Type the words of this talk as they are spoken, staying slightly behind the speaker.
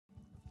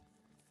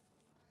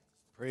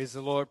Praise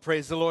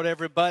the Lord,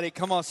 everybody.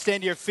 Come on,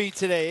 stand to your feet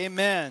today.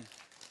 Amen.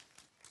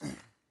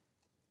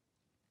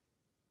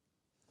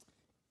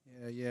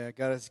 Yeah,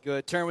 God is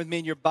good. Turn with me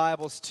in your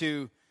Bibles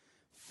to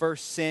 1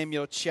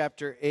 Samuel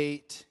chapter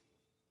 8.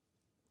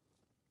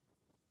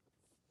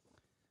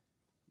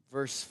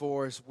 Verse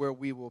 4 is where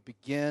we will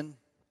begin.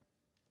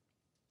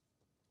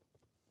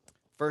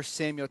 1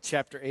 Samuel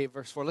chapter 8,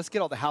 verse 4. Let's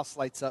get all the house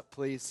lights up,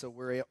 please, so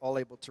we're all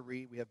able to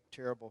read. We have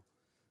terrible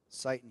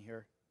sight in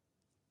here.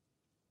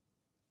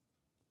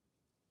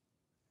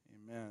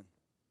 Amen.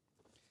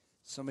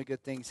 So many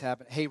good things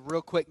happen. Hey,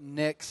 real quick,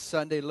 next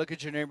Sunday, look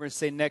at your neighbor and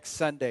say, next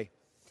Sunday.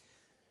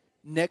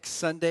 Next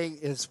Sunday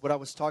is what I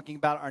was talking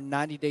about, our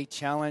 90-day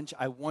challenge.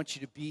 I want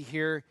you to be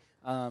here.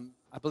 I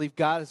believe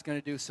God is going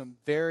to do some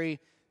very,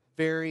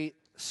 very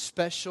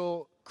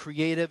special,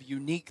 creative,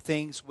 unique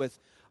things with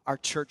our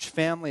church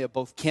family of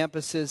both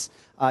campuses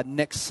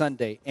next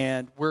Sunday.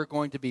 And we're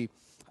going to be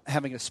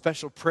having a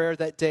special prayer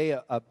that day,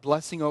 a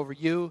blessing over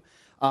you.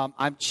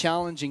 I'm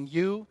challenging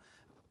you,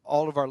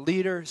 all of our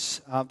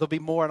leaders. There'll be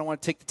more. I don't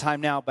want to take the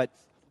time now, but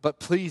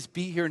please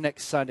be here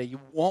next Sunday.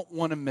 You won't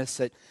want to miss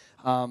it.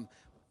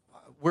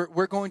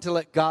 We're going to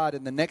let God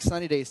in the next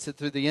 90 days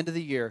through the end of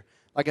the year,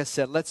 like I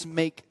said, let's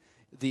make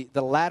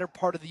the latter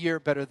part of the year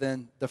better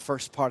than the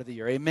first part of the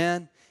year.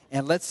 Amen?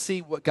 And let's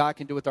see what God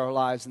can do with our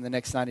lives in the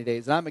next 90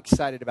 days. And I'm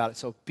excited about it.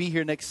 So be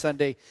here next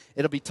Sunday.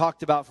 It'll be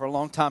talked about for a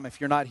long time.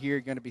 If you're not here,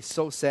 you're going to be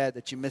so sad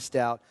that you missed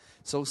out.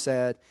 So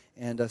sad.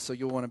 And so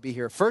you'll want to be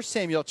here. 1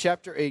 Samuel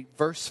chapter 8,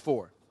 verse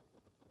 4.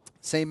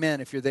 Say amen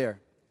if you're there.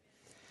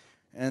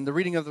 And the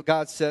reading of the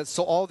God says,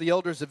 so all the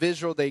elders of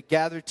Israel, they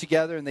gathered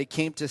together and they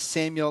came to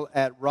Samuel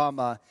at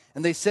Ramah.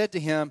 And they said to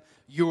him,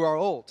 you are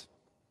old.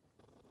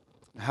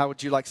 How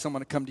would you like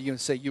someone to come to you and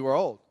say, you are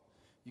old?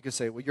 You could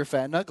say, well, you're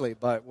fat and ugly,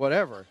 but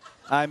whatever.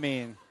 I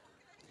mean,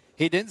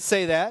 he didn't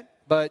say that,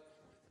 but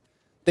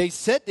they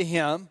said to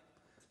him,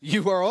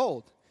 you are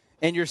old,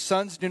 and your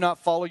sons do not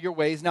follow your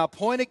ways. Now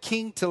appoint a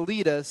king to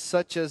lead us,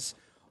 such as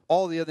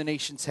all the other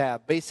nations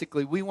have.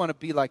 Basically, we want to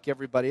be like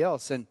everybody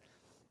else.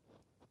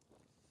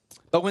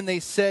 But when they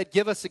said,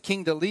 give us a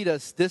king to lead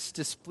us, this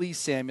displeased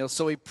Samuel.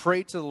 So he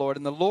prayed to the Lord,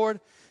 and the Lord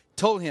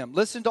told him,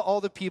 listen to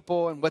all the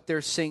people and what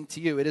they're saying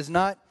to you. It is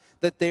not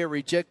that they are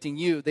rejecting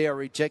you, they are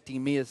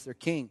rejecting me as their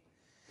king.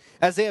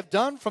 As they have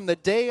done from the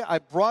day I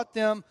brought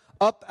them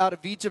up out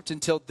of Egypt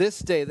until this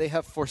day, they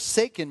have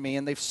forsaken me,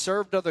 and they've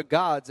served other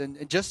gods,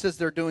 and just as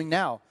they're doing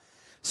now.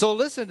 So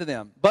listen to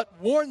them, but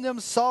warn them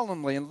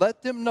solemnly, and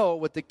let them know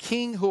what the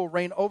king who will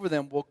reign over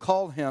them will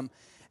call him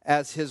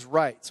as his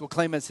rights, will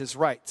claim as his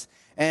rights.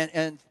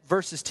 And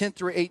verses 10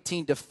 through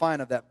 18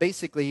 define of that.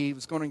 Basically, he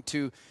was going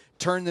to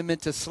turn them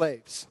into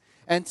slaves.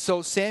 And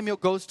so Samuel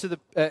goes to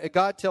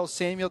God tells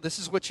Samuel, this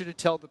is what you're to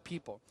tell the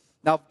people.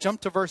 Now jump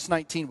to verse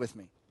 19 with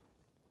me.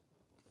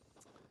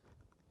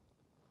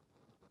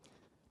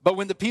 But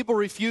when the people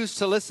refused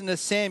to listen to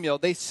Samuel,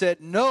 they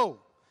said, no.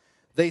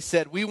 They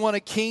said, we want a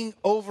king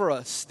over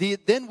us.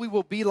 Then we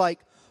will be like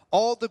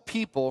all the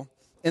people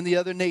in the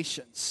other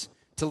nations,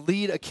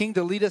 a king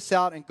to lead us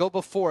out and go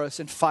before us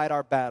and fight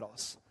our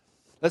battles.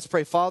 Let's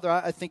pray. Father,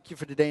 I thank you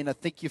for today, and I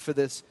thank you for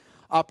this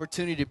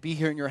opportunity to be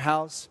here in your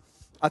house.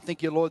 I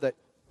thank you, Lord, that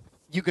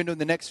you can do in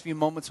the next few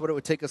moments what it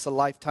would take us a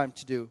lifetime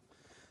to do.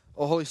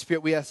 Oh, Holy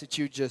Spirit, we ask that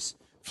you just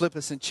flip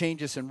us and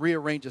change us and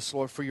rearrange us,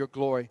 Lord, for your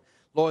glory.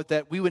 Lord,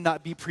 that we would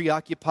not be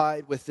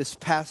preoccupied with this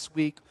past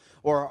week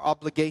or our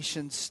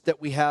obligations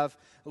that we have,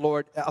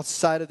 Lord,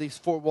 outside of these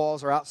four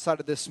walls or outside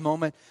of this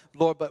moment,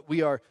 Lord, but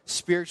we are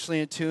spiritually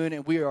in tune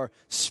and we are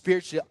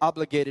spiritually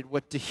obligated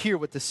to hear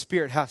what the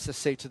Spirit has to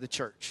say to the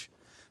church.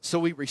 So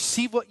we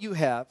receive what you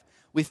have.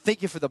 We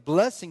thank you for the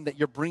blessing that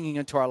you're bringing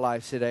into our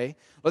lives today.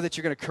 Lord, that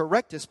you're going to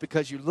correct us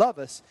because you love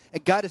us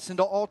and guide us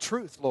into all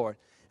truth, Lord.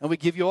 And we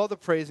give you all the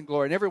praise and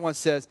glory. And everyone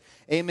says,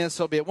 amen,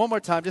 so be it. One more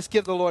time, just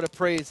give the Lord a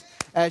praise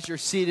as you're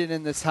seated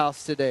in this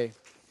house today.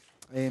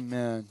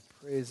 Amen.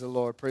 Praise the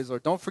Lord. Praise the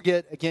Lord. Don't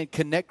forget, again,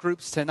 connect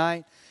groups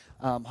tonight.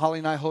 Holly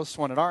and I host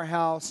one at our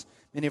house.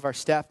 Many of our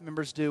staff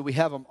members do. We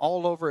have them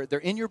all over. They're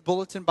in your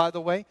bulletin, by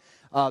the way,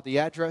 the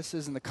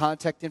addresses and the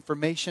contact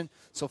information.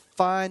 So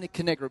find a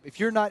connect group. If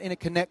you're not in a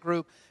connect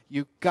group,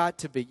 you've got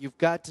to be. You've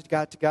got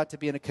to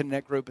be in a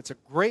connect group. It's a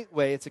great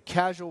way. It's a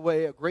casual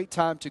way, a great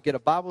time to get a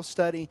Bible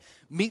study,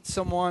 meet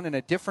someone in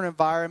a different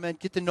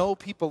environment, get to know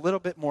people a little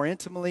bit more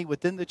intimately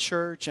within the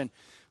church and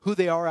who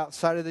they are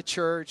outside of the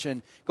church,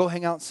 and go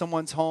hang out in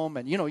someone's home.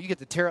 And, you get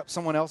to tear up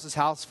someone else's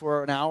house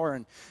for an hour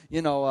and,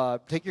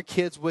 take your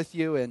kids with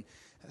you. And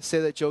I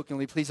say that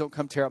jokingly, please don't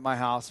come tear up my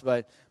house,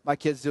 but my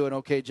kids do an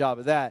okay job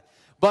of that.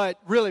 But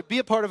really, be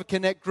a part of a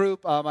connect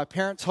group. My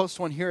parents host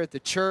one here at the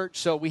church,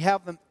 so we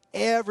have them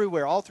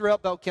everywhere, all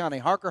throughout Bell County.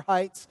 Harker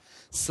Heights,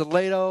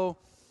 Salado,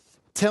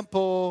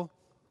 Temple,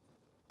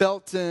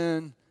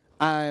 Belton.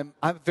 I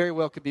very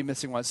well could be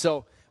missing one.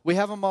 So we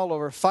have them all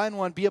over. Find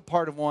one, be a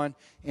part of one,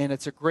 and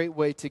it's a great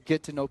way to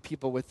get to know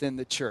people within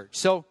the church.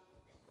 So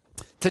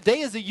today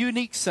is a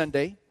unique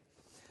Sunday.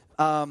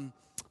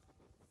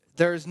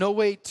 There's no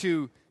way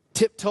to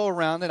tiptoe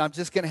around it. I'm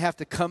just going to have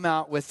to come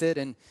out with it.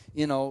 And,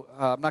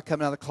 I'm not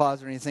coming out of the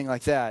closet or anything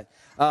like that.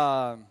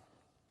 At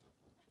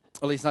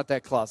least not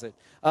that closet.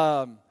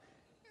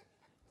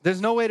 There's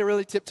no way to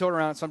really tiptoe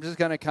around, so I'm just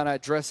going to kind of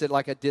address it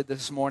like I did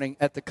this morning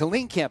at the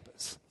Killeen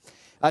campus.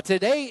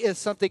 Today is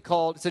something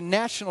called, it's a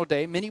national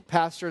day. Many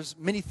pastors,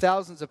 many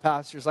thousands of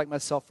pastors like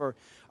myself are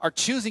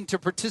choosing to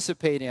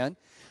participate in.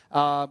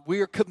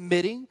 We are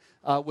committing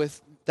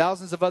with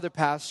thousands of other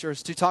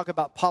pastors to talk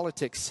about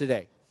politics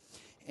today.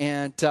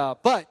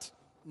 But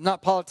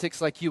not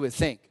politics like you would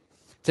think.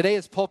 Today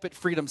is Pulpit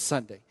Freedom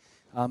Sunday.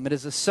 It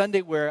is a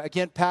Sunday where,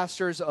 again,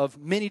 pastors of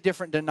many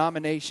different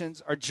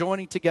denominations are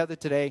joining together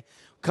today,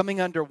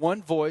 coming under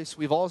one voice.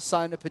 We've all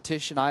signed a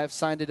petition. I have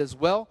signed it as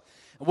well.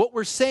 And what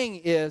we're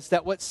saying is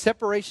that what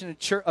separation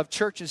of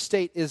church and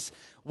state is,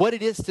 what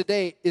it is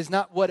today is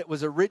not what it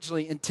was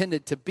originally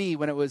intended to be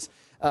when it was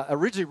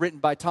originally written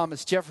by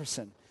Thomas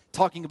Jefferson,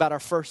 talking about our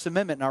First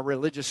Amendment and our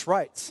religious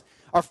rights.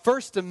 Our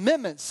First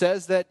Amendment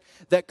says that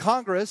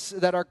Congress,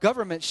 that our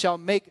government shall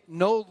make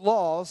no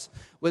laws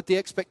with the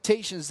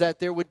expectations that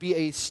there would be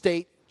a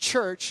state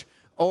church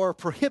or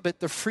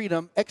prohibit the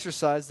freedom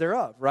exercise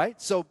thereof,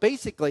 right? So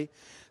basically,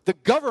 the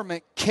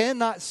government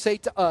cannot say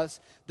to us,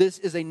 this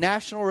is a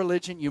national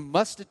religion, you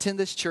must attend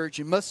this church,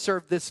 you must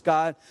serve this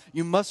God,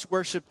 you must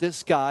worship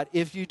this God.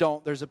 If you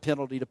don't, there's a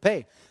penalty to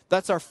pay.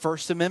 That's our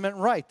First Amendment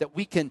right, that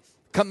we can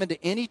come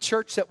into any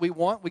church that we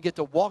want. We get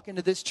to walk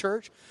into this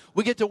church.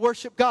 We get to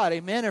worship God,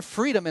 amen, and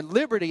freedom and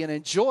liberty and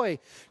enjoy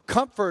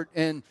comfort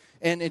and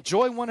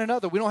enjoy one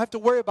another. We don't have to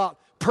worry about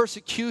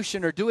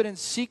persecution or do it in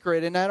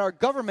secret, and that our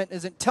government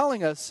isn't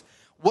telling us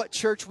what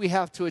church we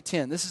have to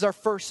attend. This is our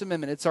First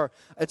Amendment.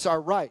 It's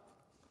our right.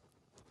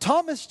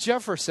 Thomas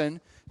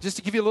Jefferson, just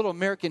to give you a little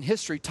American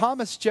history,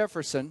 Thomas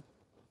Jefferson,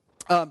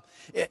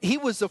 he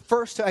was the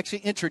first to actually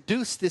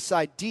introduce this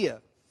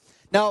idea.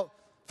 Now,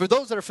 for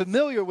those that are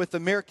familiar with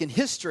American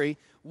history,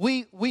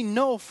 we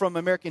know from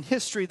American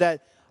history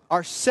that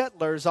our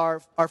settlers,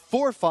 our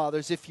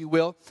forefathers, if you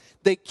will,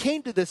 they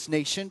came to this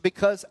nation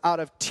because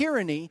out of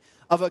tyranny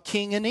of a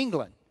king in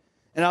England.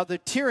 And out of the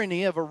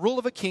tyranny of a rule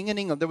of a king in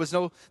England, there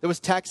was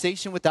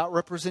taxation without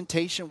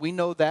representation. We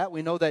know that.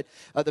 We know that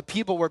the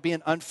people were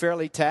being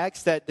unfairly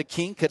taxed, that the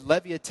king could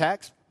levy a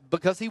tax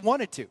because he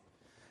wanted to.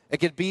 It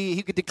could be,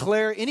 he could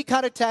declare any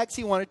kind of tax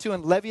he wanted to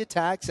and levy a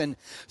tax. And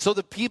so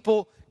the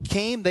people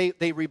came,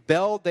 they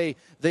rebelled, the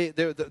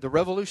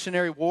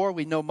Revolutionary War,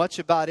 we know much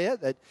about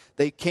it, that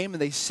they came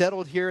and they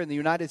settled here in the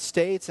United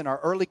States and our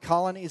early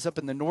colonies up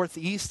in the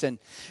Northeast. And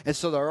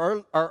so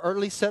our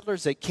early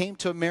settlers, they came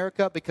to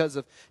America because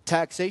of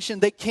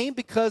taxation. They came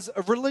because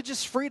of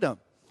religious freedom.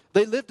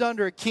 They lived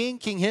under a king,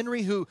 King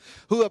Henry, who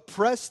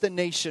oppressed the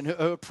nation, who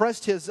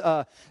oppressed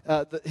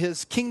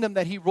his kingdom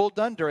that he ruled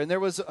under. And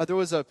there was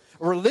a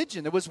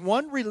religion. There was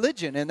one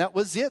religion, and that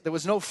was it. There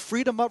was no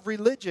freedom of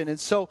religion. And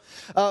so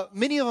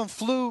many of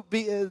them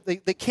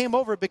they came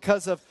over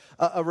because of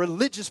a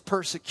religious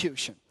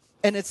persecution.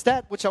 And it's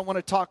that which I want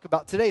to talk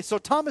about today. So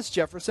Thomas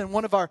Jefferson,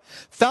 one of our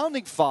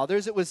founding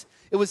fathers, it was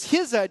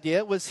his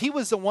idea. He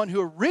was the one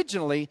who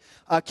originally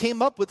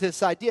came up with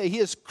this idea. He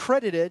is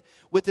credited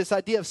with this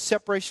idea of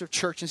separation of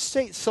church and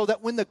state, so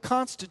that when the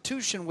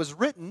Constitution was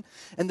written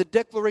and the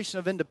Declaration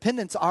of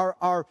Independence,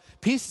 our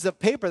pieces of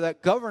paper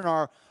that govern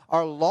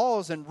our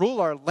laws and rule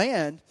our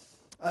land.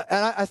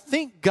 And I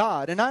thank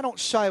God, and I don't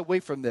shy away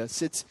from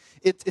this.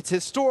 It's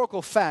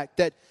historical fact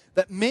that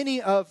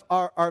many of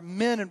our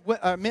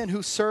men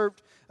who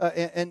served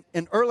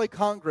in early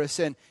Congress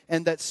and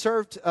that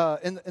served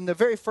in the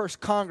very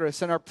first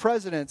Congress, and our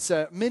presidents,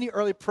 many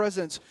early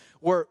presidents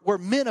were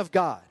men of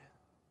God.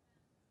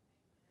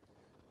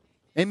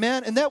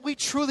 Amen? And that we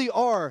truly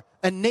are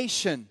a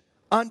nation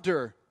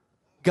under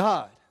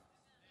God.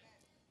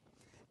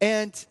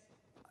 And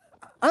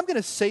I'm going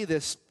to say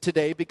this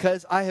today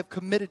because I have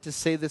committed to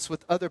say this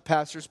with other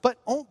pastors, but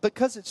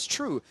because it's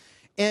true.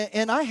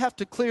 And I have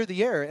to clear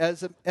the air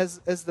as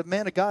the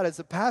man of God, as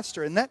a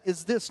pastor, and that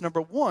is this.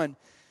 Number one,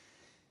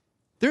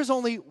 there's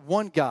only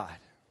one God.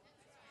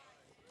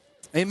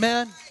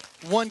 Amen?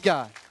 One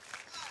God.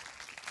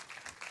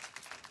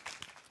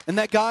 And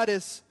that God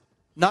is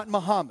not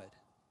Muhammad.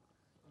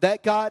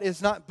 That God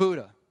is not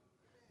Buddha.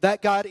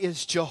 That God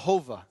is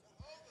Jehovah.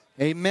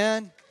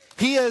 Amen?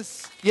 He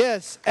is,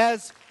 yes,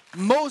 as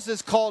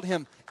Moses called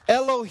him,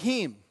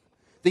 Elohim.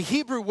 The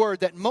Hebrew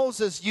word that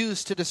Moses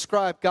used to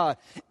describe God,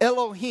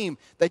 Elohim,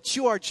 that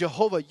you are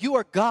Jehovah. You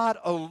are God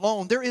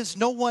alone. There is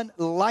no one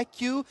like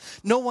you.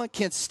 No one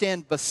can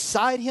stand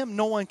beside him.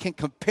 No one can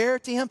compare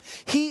to him.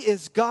 He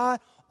is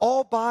God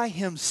all by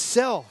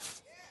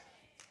himself.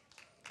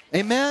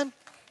 Amen?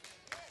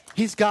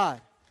 He's God.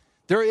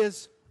 There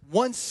is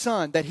one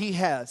son that he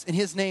has, and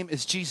his name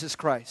is Jesus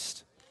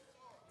Christ.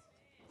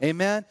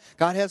 Amen?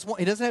 God has one.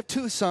 He doesn't have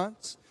two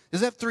sons. He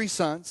doesn't have three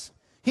sons.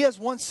 He has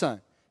one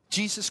son,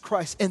 Jesus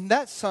Christ. And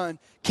that son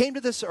came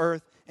to this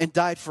earth and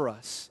died for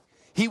us.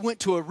 He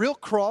went to a real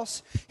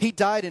cross. He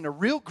died in a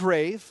real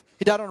grave.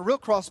 He died on a real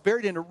cross,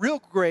 buried in a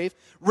real grave,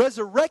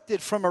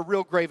 resurrected from a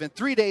real grave in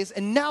 3 days,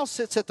 and now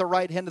sits at the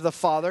right hand of the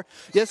Father.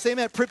 Yes,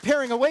 amen.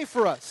 Preparing a way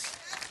for us.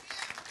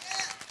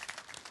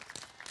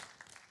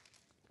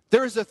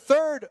 There is a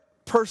third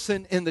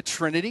person in the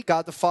Trinity,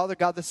 God the Father,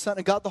 God the Son,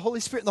 and God the Holy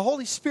Spirit. And the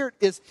Holy Spirit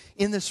is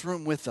in this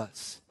room with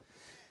us.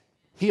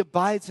 He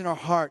abides in our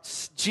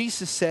hearts.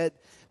 Jesus said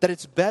that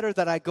it's better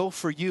that I go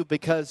for you,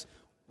 because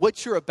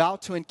what you're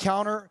about to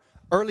encounter,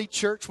 early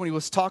church, when he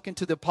was talking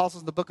to the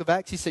apostles in the book of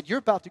Acts, he said, you're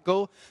about to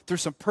go through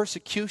some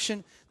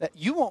persecution that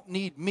you won't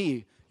need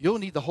me. You'll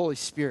need the Holy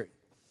Spirit.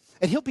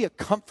 And he'll be a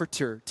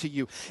comforter to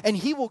you. And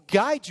he will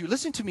guide you.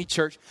 Listen to me,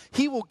 church.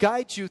 He will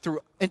guide you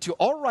into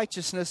all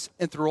righteousness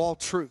and through all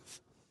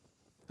truth.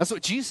 That's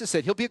what Jesus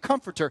said. He'll be a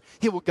comforter.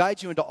 He will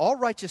guide you into all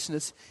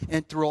righteousness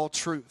and through all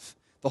truth.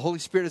 The Holy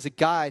Spirit is a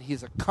guide. He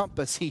is a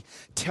compass. He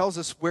tells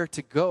us where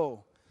to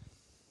go.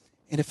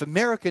 And if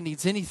America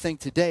needs anything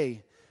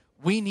today,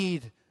 we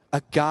need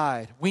a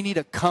guide. We need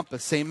a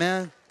compass.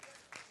 Amen?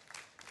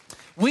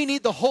 We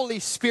need the Holy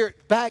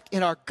Spirit back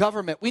in our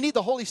government. We need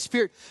the Holy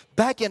Spirit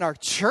back in our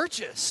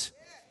churches.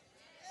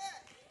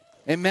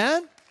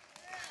 Amen?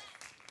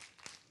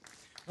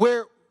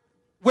 Where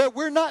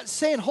we're not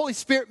saying, Holy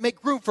Spirit,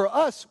 make room for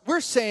us.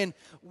 We're saying,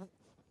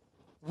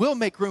 we'll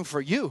make room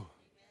for you.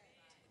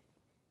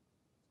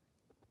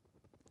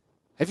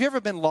 Have you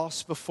ever been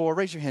lost before?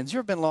 Raise your hands. You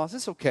ever been lost?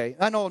 It's okay.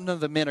 I know none of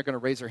the men are going to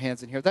raise their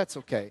hands in here. That's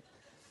okay.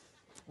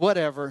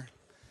 Whatever.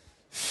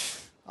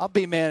 I'll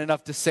be man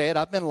enough to say it.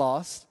 I've been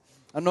lost.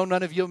 I know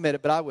none of you admit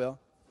it, but I will.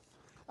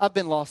 I've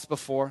been lost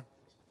before.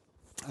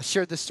 I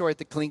shared this story at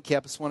the Clean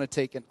Campus. I want to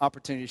take an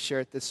opportunity to share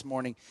it this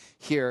morning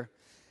here.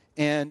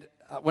 And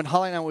when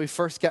Holly and I, when we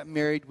first got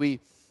married, we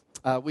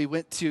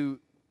went to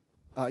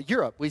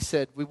Europe. We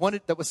said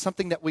that was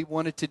something that we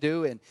wanted to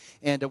do,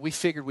 and we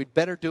figured we'd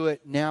better do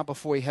it now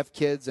before we have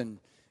kids, and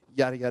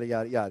yada, yada,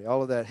 yada, yada.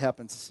 All of that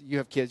happens. You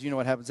have kids, you know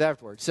what happens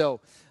afterwards.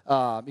 So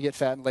you get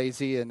fat and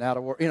lazy and out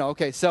of work.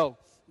 Okay, so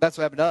that's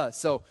what happened to us.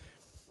 So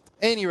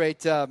at any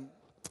rate,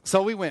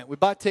 so we went. We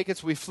bought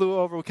tickets. We flew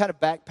over. We kind of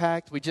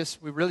backpacked.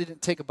 We really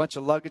didn't take a bunch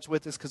of luggage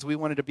with us because we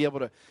wanted to be able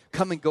to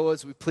come and go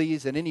as we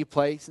please in any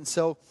place. And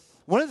so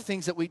one of the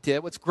things that we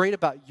did, what's great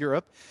about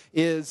Europe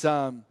is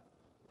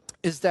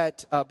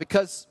that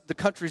because the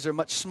countries are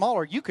much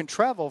smaller, you can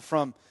travel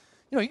from,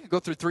 you can go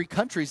through 3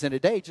 countries in a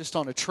day just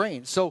on a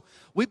train. So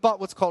we bought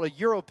what's called a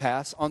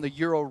Europass on the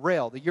Euro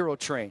Rail, the Euro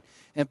train.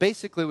 And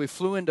basically we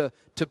flew into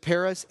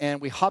Paris, and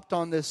we hopped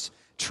on this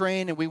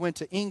train, and we went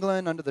to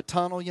England under the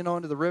tunnel,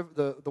 under the river,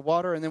 the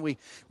water, and then we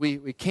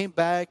came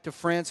back to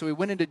France, and we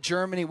went into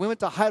Germany. We went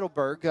to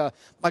Heidelberg.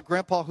 My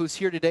grandpa, who's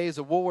here today, is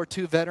a World War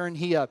II veteran.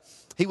 He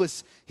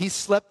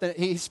spent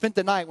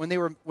the night when they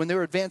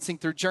were advancing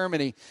through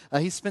Germany.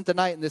 He spent the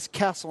night in this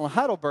castle in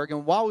Heidelberg,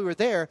 and while we were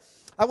there,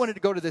 I wanted to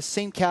go to this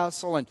same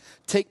castle and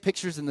take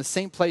pictures in the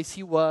same place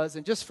he was,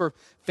 and just for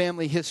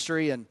family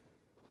history.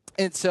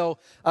 And so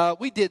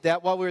we did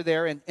that while we were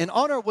there. And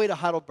on our way to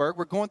Heidelberg,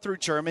 we're going through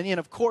Germany. And,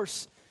 of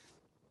course,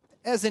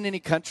 as in any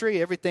country,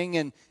 everything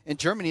in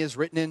Germany is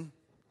written in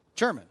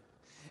German.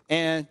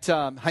 And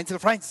Heinz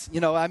and Franz,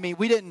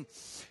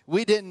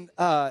 we didn't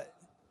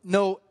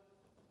know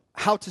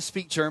how to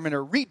speak German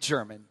or read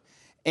German.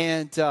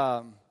 And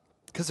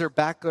because they're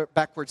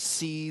backward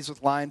C's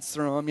with lines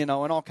through them, and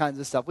all kinds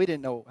of stuff. We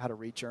didn't know how to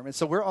read German.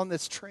 So we're on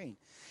this train,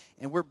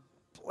 and we're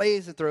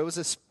blazing through. It was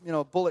this,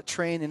 bullet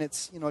train, and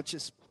it's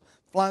just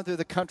flying through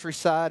the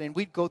countryside, and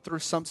we'd go through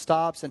some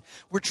stops, and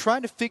we're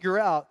trying to figure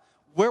out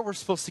where we're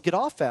supposed to get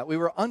off at. We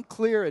were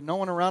unclear, and no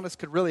one around us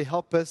could really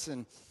help us,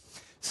 and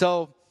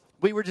so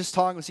we were just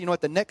talking,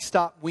 the next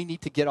stop, we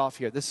need to get off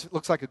here. This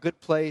looks like a good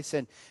place,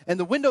 and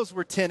the windows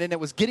were tinted, it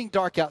was getting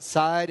dark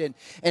outside,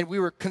 and we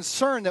were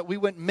concerned that we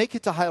wouldn't make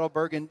it to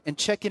Heidelberg and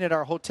check in at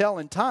our hotel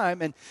in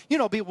time, and,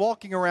 be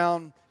walking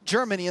around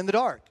Germany in the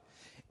dark.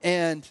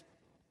 And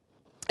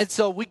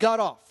so we got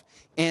off.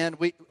 And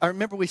I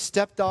remember we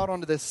stepped out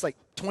onto this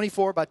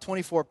 24 by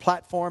 24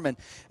 platform, and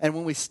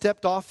when we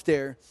stepped off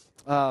there,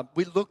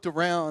 we looked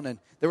around, and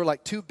there were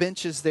 2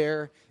 benches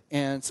there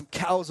and some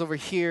cows over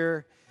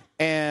here,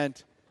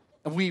 and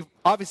we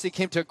obviously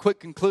came to a quick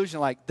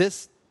conclusion,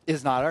 this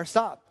is not our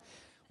stop.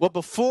 Well,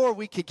 before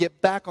we could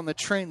get back on the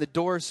train, the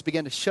doors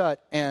began to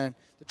shut, and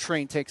the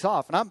train takes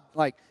off. And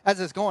I'm as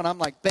it's going, I'm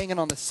banging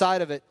on the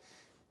side of it,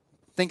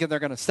 thinking they're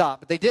going to stop,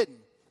 but they didn't.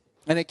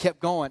 And it kept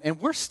going, and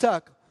we're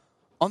stuck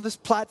on this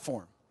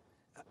platform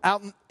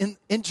out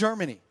in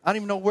Germany. I don't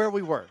even know where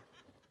we were.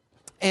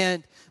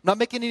 And I'm not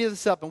making any of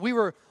this up. And we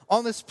were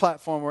on this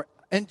platform. We're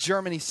in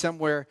Germany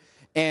somewhere.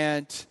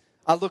 And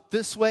I look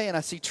this way, and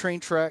I see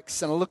train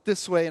tracks. And I look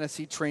this way, and I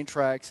see train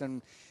tracks.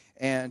 And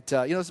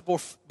it's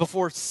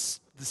before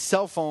the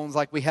cell phones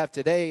like we have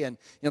today. And,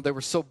 they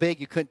were so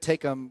big you couldn't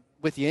take them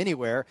with you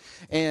anywhere.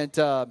 And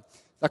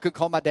I could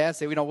call my dad and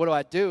say, what do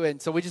I do?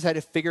 And so we just had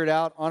to figure it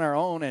out on our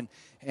own.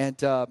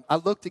 And I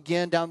looked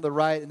again down the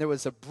right, and there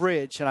was a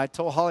bridge. And I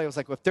told Holly, I was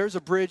like, well, if there's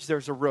a bridge,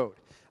 there's a road.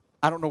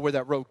 I don't know where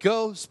that road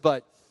goes,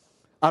 but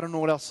I don't know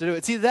what else to do.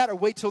 It's either that or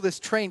wait till this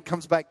train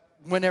comes back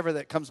whenever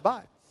that comes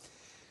by.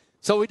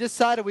 So we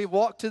decided we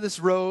walked to this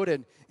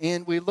road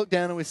and we looked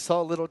down and we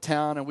saw a little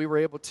town and we were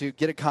able to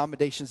get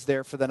accommodations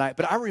there for the night.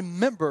 But I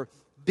remember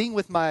being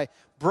with my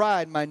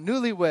bride, my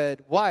newlywed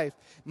wife,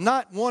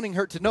 not wanting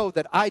her to know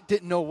that I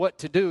didn't know what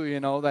to do,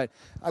 that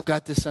I've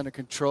got this under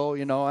control,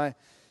 I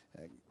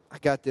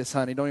got this,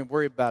 honey, don't even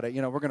worry about it,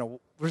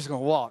 we're just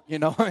going to walk,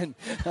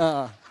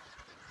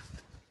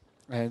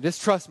 and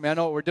just trust me, I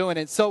know what we're doing.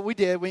 And so we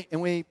did,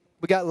 we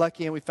got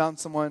lucky and we found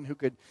someone who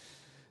could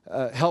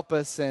help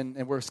us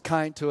and was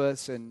kind to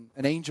us, and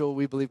an angel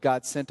we believe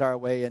God sent our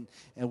way, and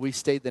we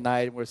stayed the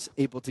night and was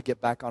able to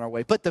get back on our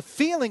way. But the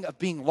feeling of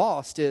being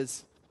lost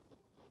is,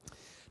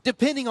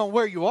 depending on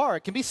where you are, it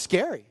can be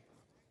scary.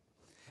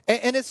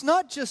 And it's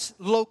not just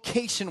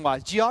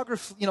location-wise,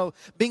 geography,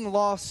 being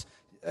lost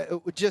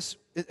just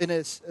in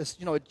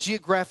a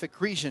geographic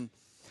region,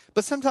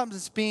 but sometimes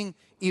it's being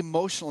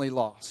emotionally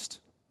lost.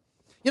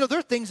 There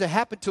are things that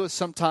happen to us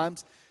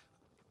sometimes,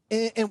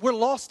 and we're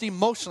lost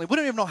emotionally. We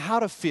don't even know how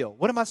to feel.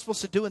 What am I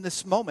supposed to do in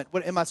this moment?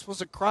 What am I supposed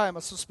to cry? Am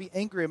I supposed to be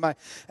angry?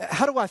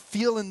 How do I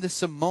feel in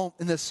this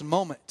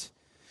moment?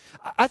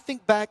 I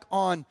think back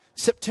on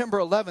September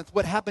 11th,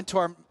 what happened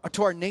to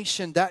our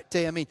nation that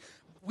day. I mean,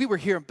 we were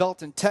here in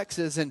Belton,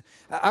 Texas, and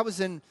I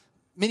was in,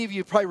 many of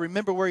you probably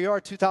remember where you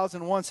are,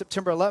 2001,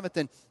 September 11th,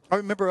 and I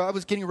remember I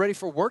was getting ready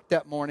for work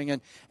that morning,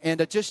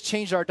 and I just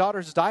changed our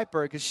daughter's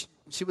diaper because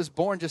she was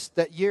born just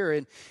that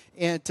year,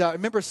 and I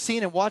remember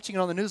seeing and watching it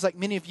on the news like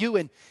many of you,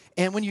 and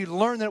when you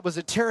learned that it was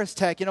a terrorist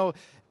attack,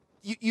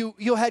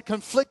 you had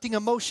conflicting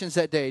emotions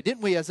that day,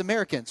 didn't we, as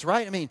Americans,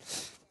 right? I mean,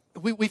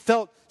 we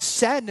felt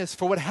sadness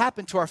for what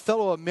happened to our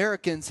fellow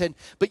Americans,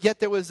 but yet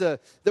there was an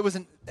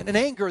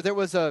anger. There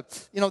was there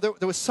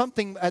was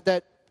something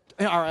that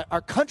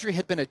our country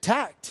had been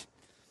attacked,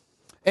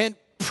 and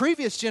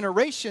previous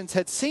generations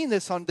had seen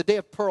this on the day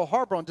of Pearl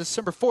Harbor on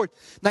December 4th,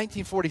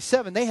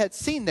 1947. They had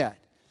seen that,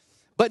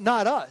 but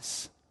not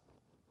us.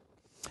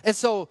 And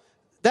so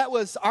that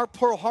was our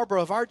Pearl Harbor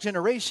of our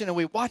generation, and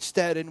we watched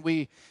that, and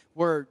we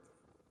were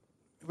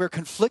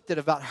conflicted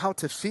about how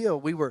to feel.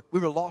 We were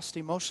lost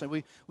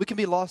emotionally. We can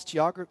be lost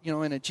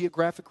in a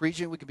geographic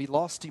region. We can be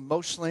lost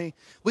emotionally.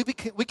 We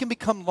can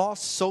become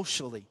lost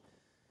socially.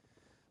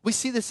 We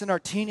see this in our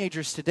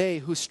teenagers today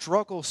who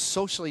struggle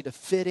socially to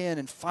fit in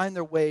and find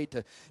their way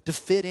to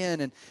fit in.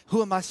 And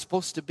who am I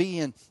supposed to be?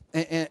 And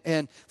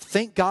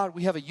thank God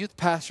we have a youth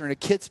pastor and a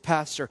kids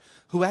pastor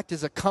who act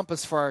as a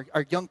compass for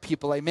our young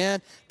people.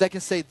 Amen. That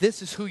can say,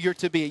 this is who you're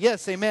to be.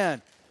 Yes,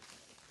 amen.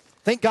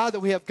 Thank God that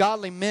we have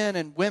godly men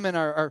and women,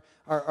 our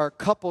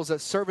couples that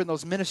serve in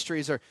those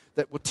ministries,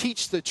 that will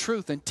teach the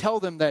truth and tell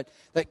them that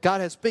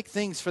God has big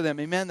things for them.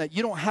 Amen. That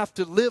you don't have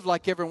to live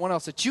like everyone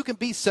else, that you can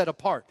be set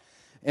apart.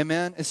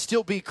 Amen. And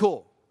still be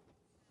cool.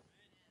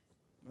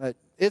 But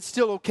it's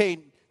still okay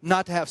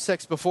not to have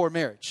sex before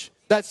marriage.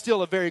 That's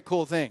still a very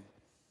cool thing.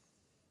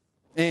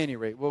 At any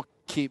rate, we'll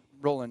keep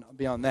rolling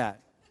beyond that.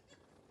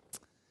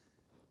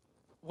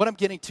 What I'm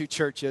getting to,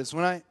 church, is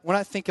when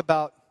I think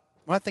about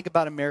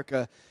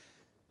America,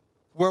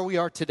 where we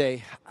are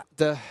today,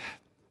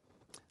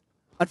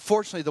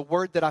 unfortunately, the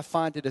word that I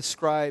find to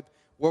describe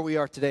where we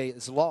are today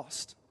is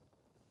lost.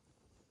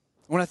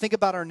 When I think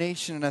about our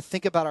nation and I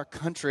think about our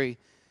country,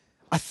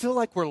 I feel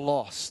like we're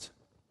lost.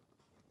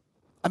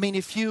 I mean,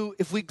 if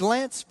we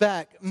glance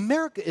back,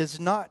 America is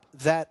not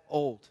that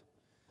old.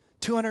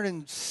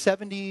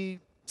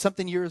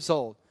 270-something years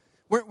old.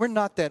 We're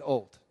not that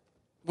old.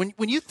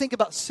 When you think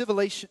about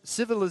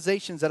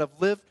civilizations that have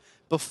lived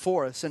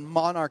before us, and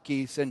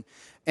monarchies and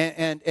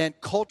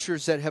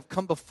cultures that have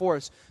come before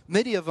us,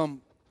 many of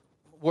them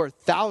were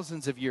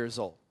thousands of years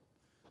old.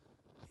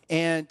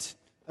 And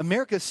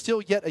America is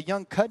still yet a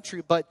young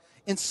country, but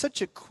in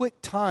such a quick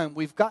time,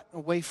 we've gotten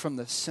away from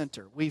the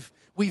center. We've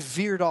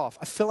veered off.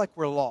 I feel like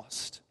we're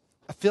lost.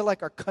 I feel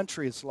like our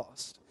country is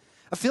lost.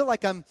 I feel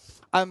like I'm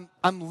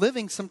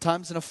living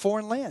sometimes in a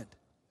foreign land.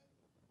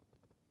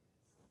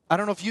 I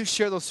don't know if you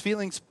share those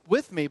feelings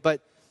with me,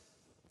 but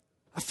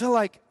I feel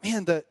like,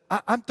 man,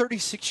 I'm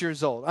 36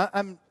 years old.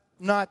 I'm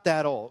not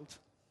that old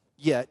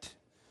yet.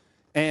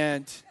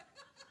 And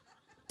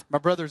my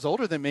brother's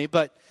older than me,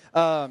 but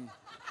yeah,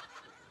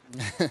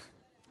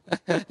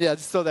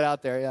 just throw that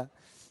out there, yeah.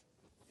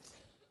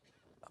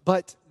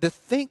 But to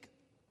think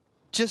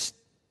just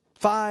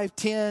 5,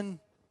 10,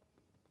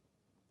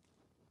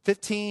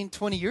 15,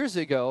 20 years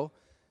ago,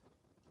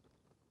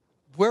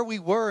 where we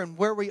were and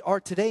where we are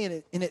today,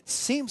 and it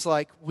seems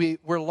like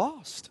we're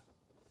lost.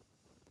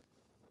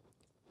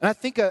 And I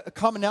think a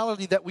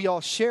commonality that we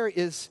all share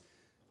is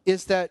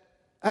that,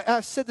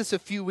 I said this a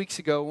few weeks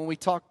ago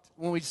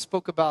when we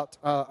spoke about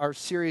our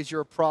series,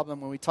 You're a Problem,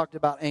 when we talked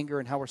about anger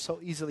and how we're so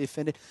easily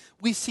offended.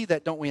 We see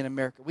that, don't we, in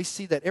America? We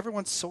see that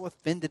everyone's so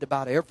offended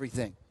about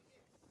everything.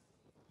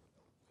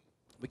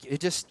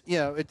 It just,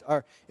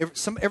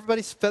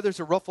 everybody's feathers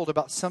are ruffled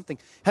about something.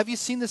 Have you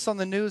seen this on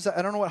the news?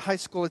 I don't know what high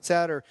school it's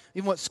at or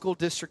even what school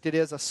district it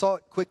is. I saw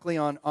it quickly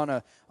on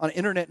an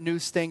internet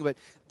news thing, but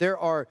there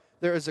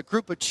is a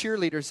group of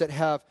cheerleaders that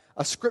have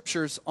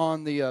scriptures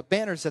on the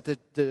banners that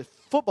the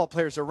football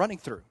players are running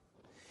through.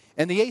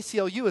 And the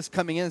ACLU is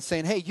coming in and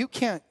saying, hey, you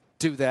can't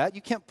do that.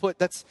 You can't put,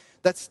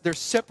 there's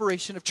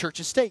separation of church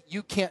and state.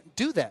 You can't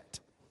do that.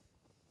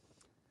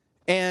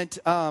 And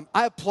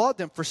I applaud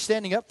them for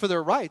standing up for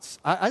their rights.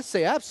 I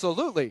say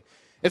absolutely.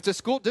 If the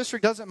school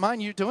district doesn't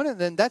mind you doing it,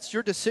 then that's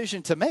your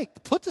decision to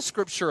make. Put the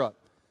scripture up.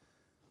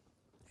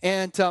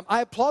 And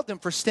I applaud them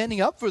for standing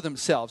up for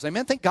themselves.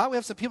 Amen. Thank God we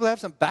have some people that have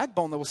some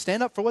backbone that will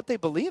stand up for what they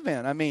believe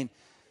in. I mean,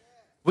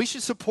 we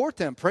should support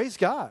them. Praise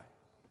God.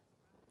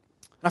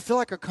 And I feel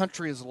like our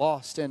country is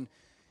lost. And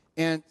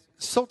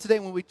so today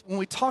when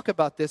we talk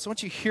about this, I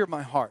want you to hear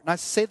my heart. And I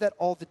say that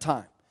all the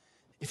time.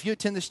 If you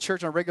attend this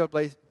church on a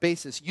regular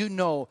basis, you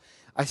know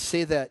I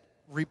say that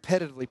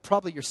repetitively.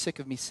 Probably you're sick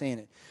of me saying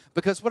it.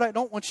 Because what I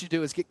don't want you to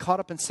do is get caught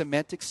up in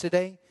semantics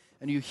today,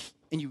 and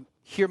you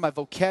hear my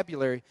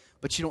vocabulary,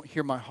 but you don't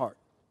hear my heart.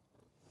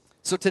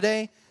 So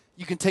today,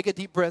 you can take a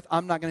deep breath.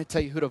 I'm not going to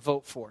tell you who to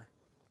vote for.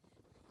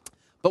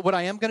 But what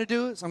I am going to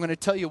do is I'm going to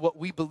tell you what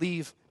we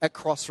believe at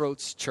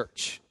Crossroads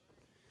Church.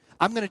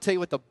 I'm going to tell you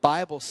what the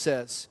Bible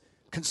says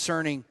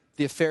concerning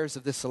the affairs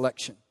of this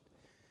election.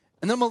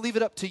 And then I'm going to leave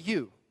it up to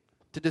you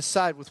to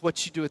decide with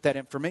what you do with that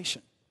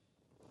information.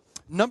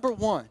 Number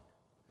one,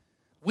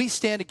 we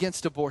stand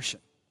against abortion.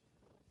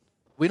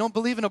 We don't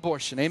believe in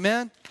abortion.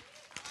 Amen?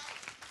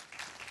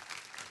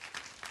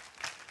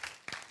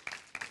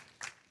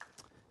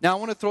 Now, I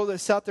want to throw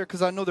this out there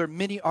because I know there are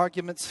many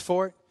arguments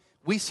for it.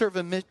 We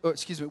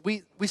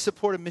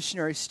support a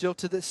missionary still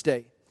to this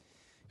day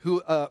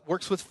who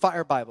works with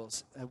Fire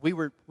Bibles.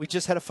 We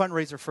just had a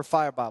fundraiser for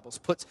Fire Bibles.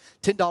 Puts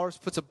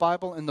 $10, puts a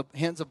Bible in the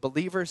hands of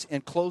believers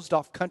in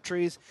closed-off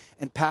countries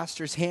and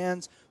pastors'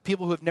 hands,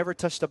 people who have never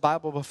touched a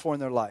Bible before in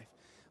their life.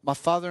 My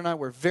father and I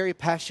were very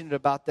passionate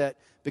about that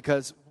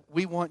because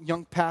we want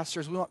young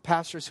pastors. We want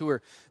pastors who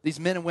are these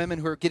men and women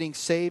who are getting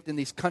saved in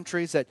these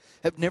countries that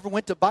have never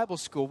went to Bible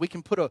school. We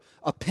can put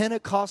a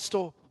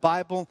Pentecostal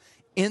Bible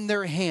in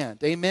their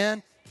hand,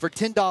 amen, for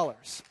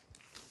 $10.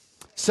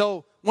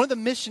 So one of the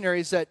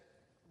missionaries that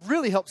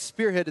really helped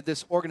spearheaded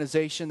this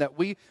organization that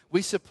we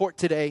support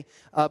today,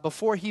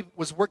 before he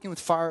was working with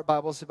Fire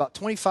Bibles about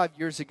 25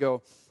 years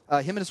ago,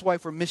 him and his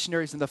wife were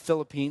missionaries in the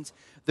Philippines.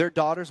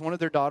 One of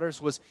their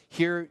daughters was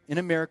here in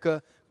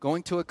America,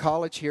 going to a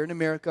college here in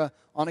America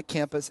on a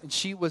campus, and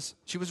she was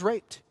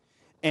raped,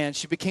 and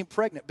she became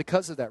pregnant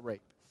because of that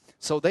rape.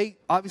 So they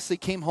obviously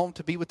came home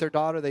to be with their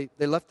daughter. They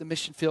left the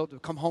mission field to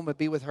come home and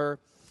be with her,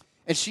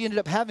 and she ended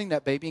up having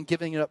that baby and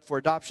giving it up for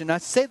adoption. And I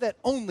say that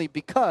only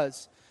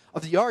because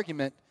of the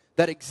argument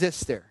that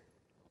exists there.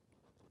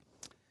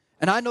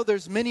 And I know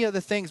there's many other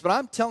things, but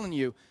I'm telling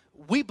you,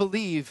 we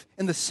believe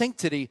in the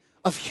sanctity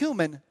of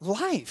human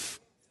life.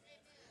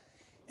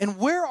 And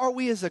where are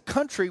we as a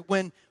country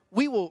when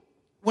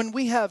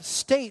we have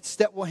states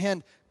that will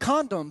hand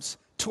condoms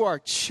to our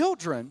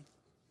children?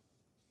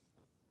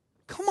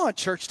 Come on,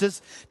 church,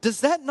 does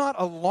that not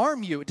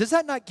alarm you? Does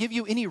that not give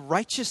you any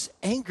righteous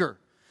anger?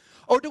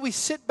 Or do we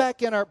sit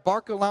back in our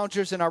Barca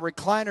loungers and our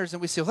recliners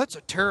and we say, well, that's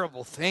a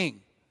terrible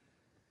thing.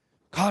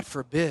 God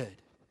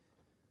forbid.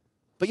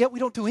 But yet we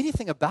don't do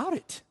anything about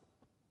it.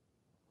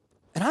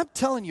 And I'm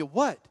telling you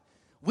what,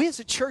 we as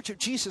a Church of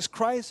Jesus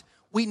Christ,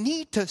 we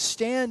need to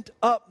stand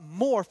up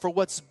more for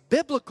what's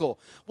biblical,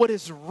 what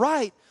is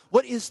right,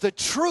 what is the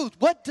truth.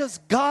 What does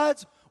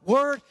God's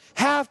word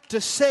have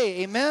to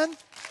say? Amen?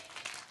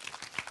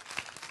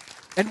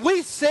 And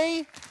we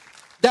say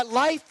that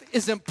life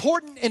is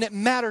important and it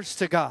matters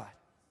to God.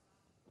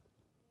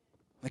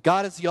 That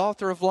God is the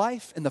author of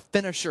life and the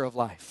finisher of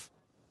life.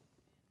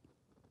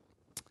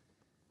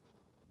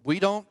 We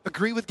don't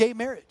agree with gay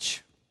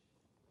marriage.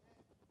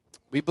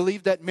 We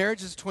believe that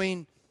marriage is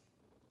between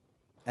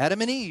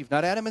Adam and Eve,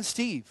 not Adam and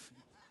Steve.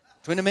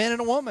 Between a man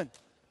and a woman.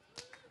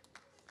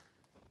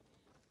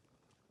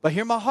 But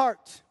hear my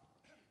heart.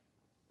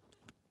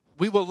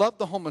 We will love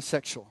the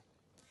homosexual.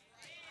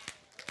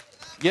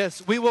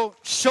 Yes, we will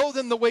show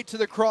them the way to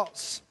the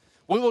cross.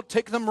 We will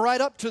take them right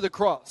up to the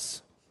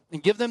cross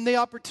and give them the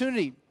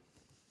opportunity.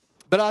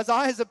 But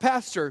as a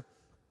pastor,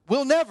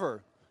 will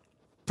never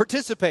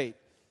participate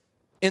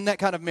in that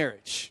kind of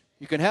marriage.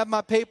 You can have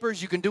my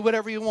papers, you can do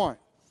whatever you want.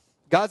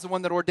 God's the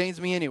one that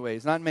ordains me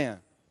anyways, not man.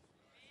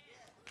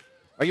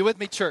 Are you with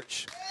me,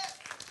 church?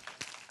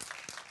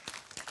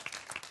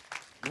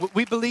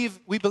 We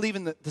believe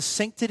in the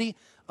sanctity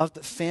of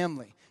the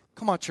family.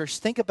 Come on, church,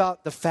 think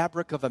about the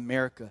fabric of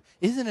America.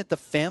 Isn't it the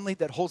family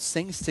that holds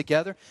things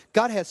together?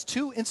 God has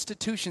two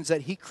institutions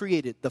that he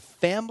created, the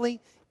family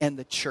and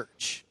the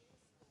church.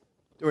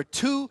 There were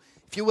two,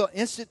 if you will,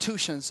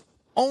 institutions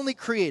only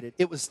created.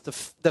 It was the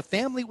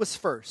family was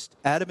first,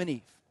 Adam and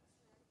Eve.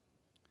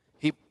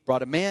 He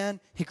brought a man,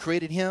 he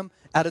created him.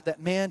 Out of that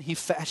man, he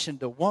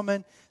fashioned a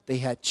woman. They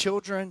had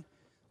children.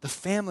 The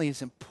family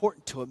is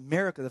important to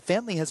America. The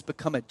family has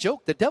become a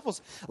joke. The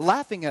devil's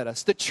laughing at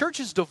us. The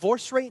church's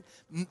divorce rate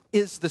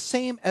is the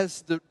same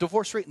as the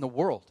divorce rate in the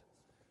world.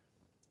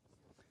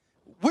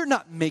 We're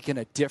not making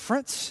a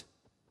difference.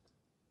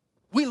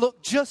 We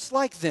look just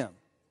like them.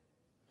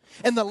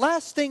 And the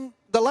last thing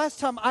the last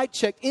time I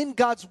checked, in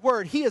God's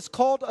word, he has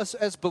called us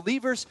as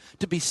believers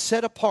to be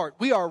set apart.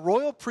 We are a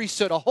royal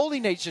priesthood, a holy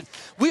nation.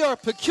 We are a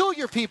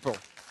peculiar people.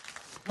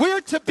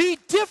 We're to be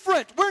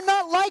different. We're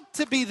not like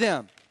to be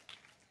them.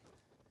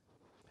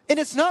 And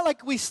it's not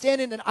like we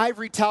stand in an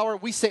ivory tower.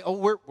 We say,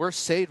 oh, we're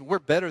saved. We're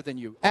better than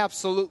you.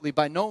 Absolutely,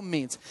 by no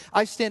means.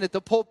 I stand at the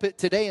pulpit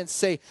today and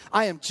say,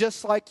 I am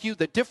just like you.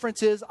 The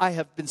difference is I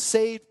have been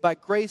saved by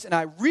grace. And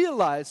I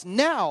realize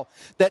now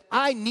that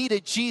I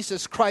needed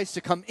Jesus Christ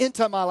to come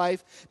into my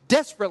life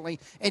desperately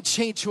and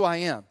change who I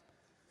am.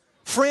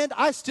 Friend,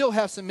 I still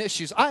have some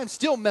issues. I am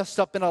still messed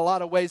up in a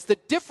lot of ways. The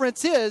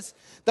difference is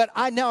that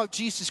I now have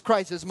Jesus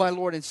Christ as my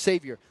Lord and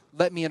Savior.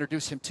 Let me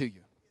introduce him to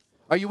you.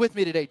 Are you with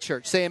me today,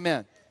 church? Say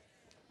amen.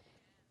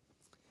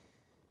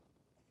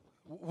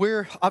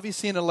 We're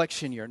obviously in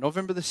election year,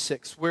 November the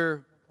 6th.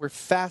 We're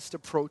fast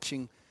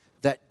approaching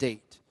that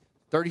date,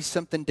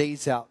 30-something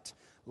days out.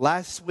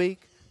 Last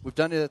week, we've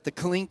done it at the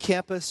Killeen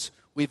campus.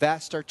 We've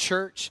asked our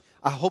church.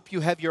 I hope you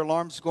have your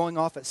alarms going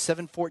off at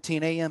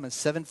 7:14 a.m. and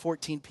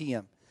 7:14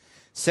 p.m.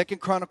 2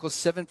 Chronicles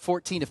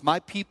 7:14, if my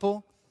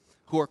people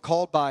who are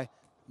called by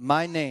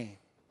my name,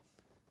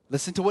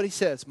 listen to what he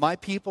says, my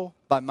people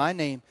by my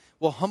name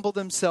will humble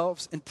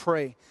themselves and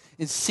pray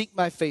and seek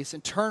my face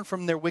and turn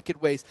from their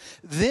wicked ways,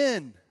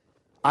 then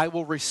I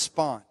will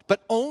respond.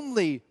 But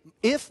only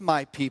if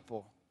my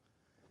people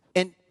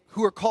and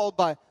who are called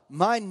by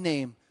my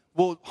name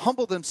will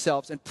humble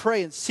themselves and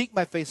pray and seek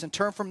my face and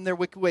turn from their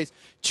wicked ways.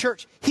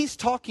 Church, he's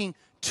talking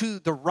to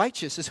the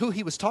righteous is who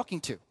he was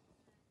talking to.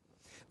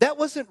 That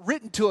wasn't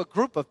written to a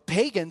group of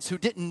pagans who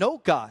didn't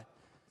know God.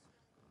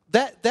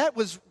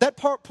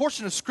 That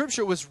portion of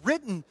Scripture was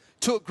written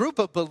to a group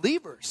of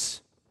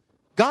believers,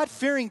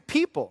 God-fearing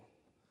people.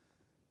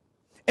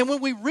 And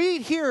when we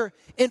read here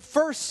in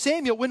 1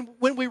 Samuel,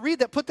 when we read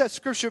that, put that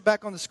Scripture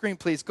back on the screen,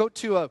 please. Go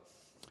to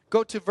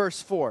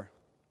verse 4.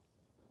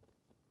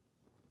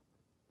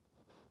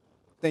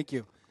 Thank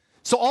you.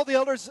 So all the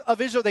elders of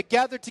Israel, they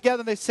gathered together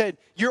and they said,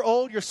 you're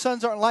old, your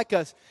sons aren't like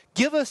us.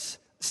 Give us,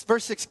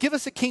 verse 6, give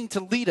us a king to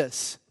lead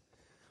us.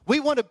 We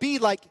want to be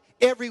like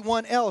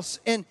everyone else.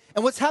 And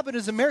what's happened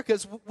in America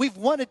is we've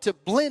wanted to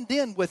blend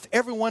in with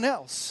everyone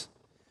else.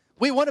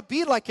 We want to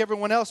be like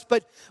everyone else,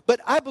 but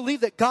I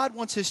believe that God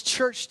wants his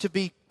church to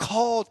be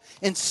called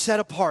and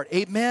set apart.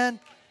 Amen?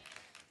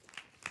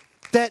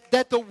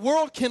 That the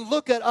world can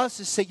look at us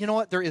and say, you know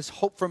what, there is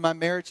hope for my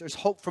marriage. There's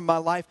hope for my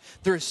life.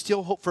 There is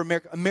still hope for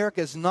America. America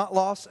is not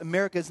lost.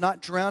 America is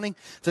not drowning.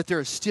 That there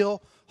is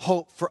still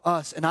hope for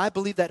us. And I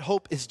believe that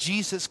hope is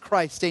Jesus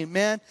Christ.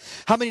 Amen.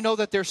 How many know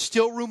that there's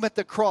still room at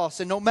the cross?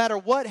 And no matter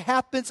what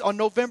happens on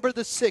November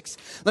the 6th,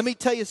 let me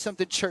tell you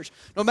something, church.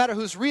 No matter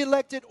who's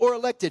reelected or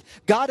elected,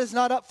 God is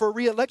not up for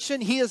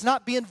reelection. He is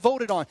not being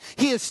voted on.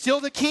 He is still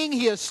the King.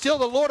 He is still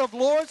the Lord of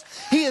Lords.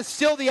 He is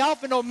still the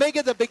Alpha and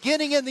Omega, the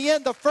beginning and the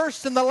end, the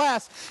first and the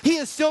last. He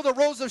is still the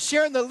Rose of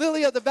Sharon, the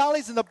Lily of the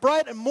Valleys, and the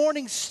bright and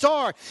morning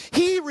star.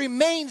 He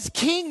remains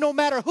King no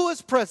matter who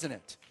is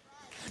president.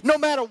 No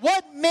matter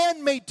what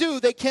man may do,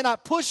 they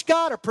cannot push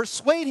God or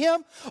persuade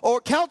him or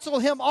counsel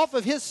him off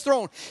of his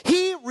throne.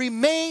 He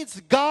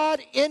remains God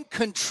in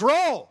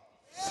control.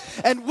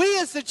 And we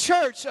as the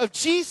church of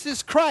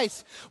Jesus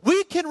Christ,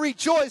 we can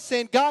rejoice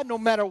saying, God, no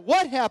matter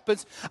what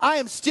happens, I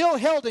am still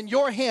held in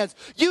your hands.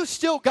 You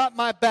still got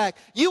my back.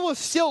 You will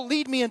still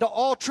lead me into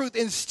all truth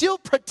and still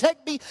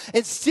protect me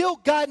and still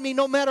guide me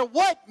no matter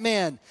what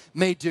man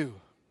may do.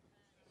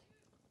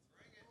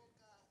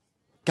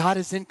 God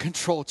is in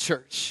control,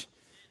 church.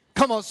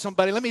 Come on,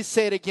 somebody. Let me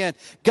say it again.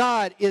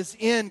 God is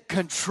in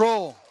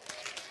control.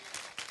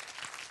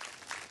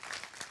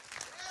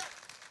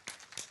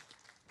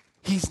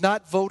 He's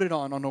not voted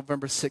on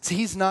November 6th.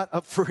 He's not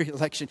up for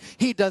re-election.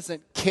 He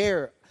doesn't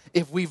care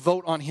if we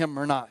vote on him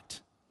or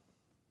not.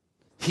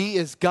 He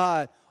is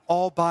God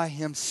all by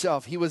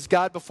himself. He was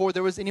God before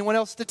there was anyone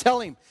else to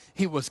tell him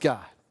he was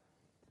God.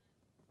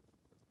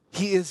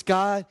 He is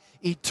God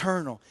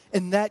eternal.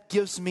 And that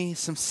gives me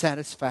some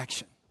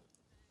satisfaction.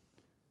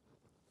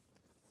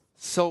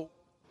 So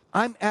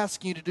I'm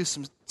asking you to do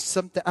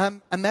something.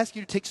 I'm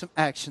asking you to take some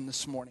action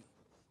this morning.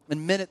 In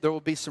a minute, there will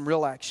be some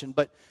real action.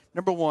 But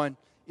number one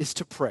is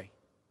to pray.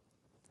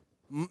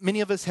 Many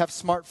of us have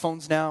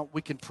smartphones now.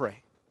 We can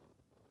pray.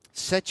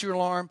 Set your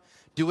alarm.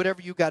 Do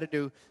whatever you got to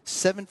do.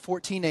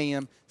 7:14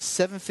 a.m.,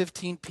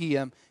 7:15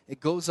 p.m. It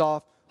goes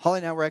off. Holly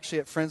and I were actually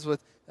at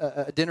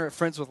a dinner at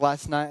Friends with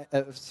last night.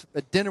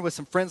 A dinner with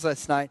some friends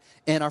last night,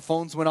 and our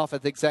phones went off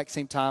at the exact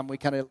same time. We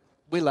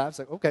laughed. It's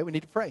like, okay, we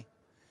need to pray.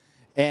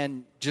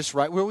 And just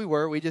right where we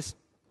were, we just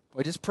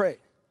prayed.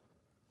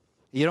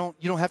 You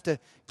don't have to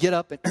get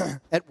up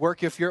and at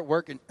work, if you're at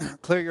work, and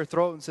clear your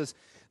throat and says,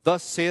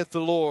 "Thus saith the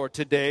Lord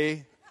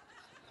today.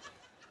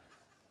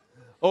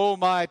 Oh,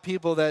 my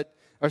people that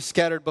are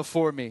scattered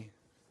before me."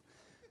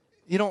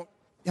 You don't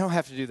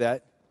have to do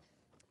that.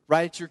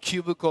 Right at your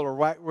cubicle or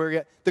right where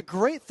you're at. The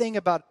great thing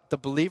about the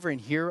believer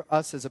and here,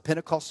 us as a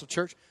Pentecostal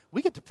church,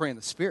 we get to pray in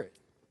the Spirit.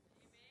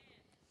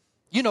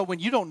 You know, when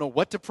you don't know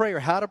what to pray or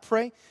how to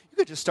pray, you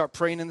could just start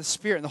praying in the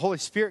Spirit, and the Holy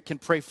Spirit can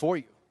pray for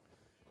you.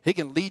 He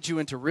can lead you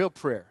into real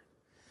prayer.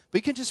 But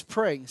you can just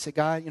pray and say,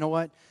 God, you know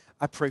what?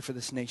 I pray for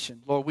this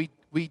nation. Lord,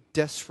 we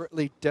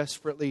desperately,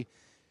 desperately,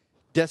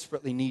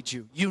 desperately need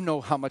you. You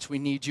know how much we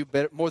need you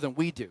better, more than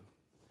we do.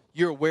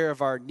 You're aware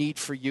of our need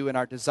for you and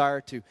our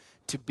desire to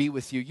be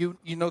with you.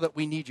 You know that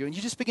we need you. And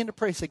you just begin to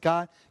pray. Say,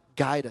 God,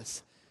 guide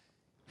us.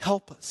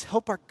 Help us.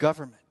 Help our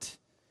government.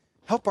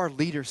 Help our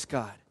leaders,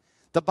 God.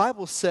 The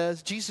Bible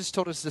says, Jesus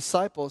told his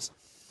disciples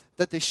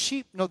that the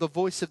sheep know the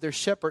voice of their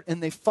shepherd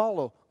and they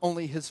follow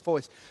only his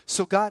voice.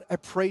 So God, I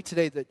pray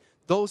today that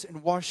those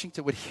in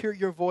Washington would hear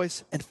your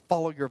voice and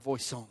follow your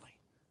voice only.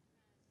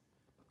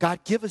 God,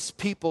 give us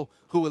people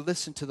who will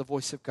listen to the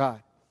voice of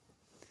God.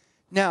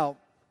 Now,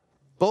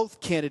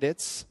 both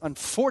candidates,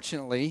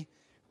 unfortunately,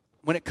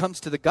 when it comes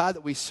to the God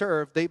that we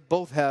serve, they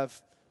both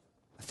have,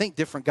 I think,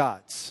 different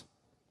gods.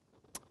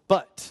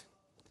 But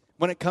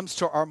when it comes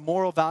to our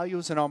moral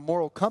values and our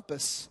moral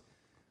compass,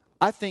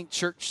 I think,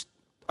 church,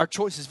 our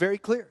choice is very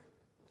clear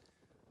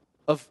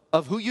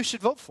of who you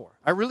should vote for.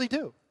 I really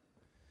do.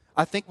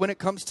 I think when it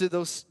comes to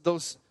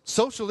those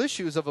social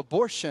issues of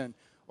abortion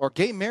or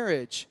gay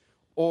marriage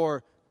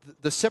or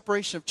the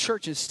separation of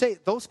church and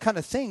state, those kind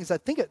of things, I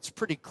think it's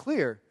pretty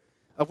clear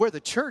of where the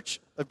church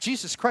of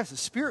Jesus Christ, the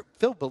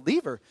Spirit-filled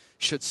believer,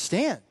 should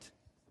stand.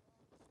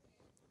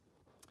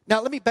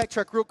 Now, let me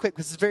backtrack real quick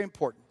because it's very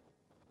important.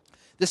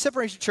 The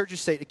separation of church and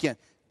state, again,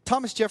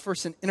 Thomas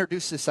Jefferson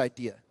introduced this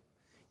idea.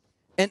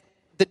 And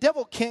the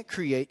devil can't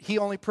create, he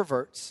only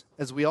perverts,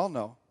 as we all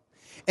know.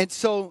 And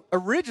so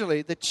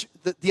originally,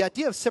 the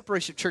idea of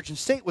separation of church and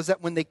state was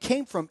that when they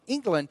came from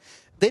England,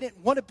 they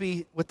didn't want to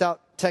be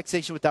without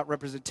taxation, without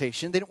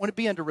representation. They didn't want to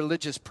be under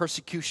religious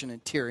persecution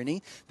and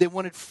tyranny. They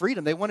wanted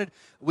freedom. They wanted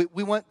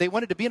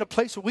to be in a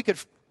place where we could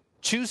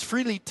choose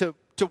freely to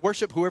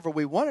worship whoever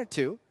we wanted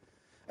to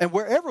and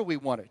wherever we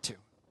wanted to.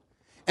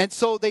 And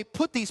so they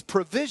put these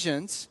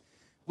provisions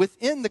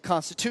within the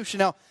Constitution.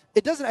 Now,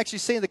 it doesn't actually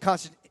say in the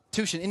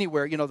Constitution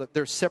anywhere, that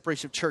there's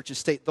separation of church and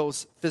state,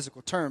 those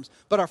physical terms.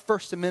 But our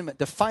First Amendment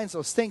defines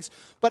those things.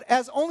 But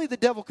as only the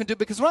devil can do,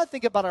 because when I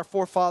think about our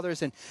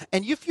forefathers, and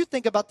if you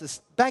think about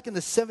this back in the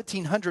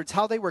 1700s,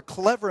 how they were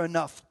clever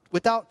enough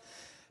without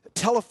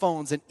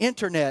telephones and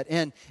internet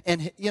and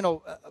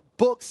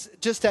books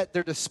just at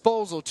their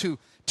disposal to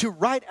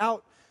write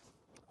out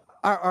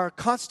our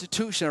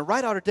Constitution and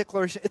write out our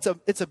Declaration.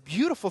 It's a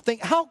beautiful thing.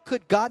 How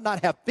could God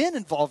not have been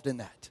involved in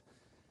that?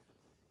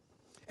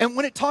 And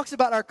when it talks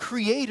about our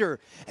Creator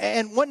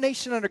and one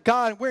nation under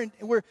God,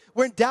 we're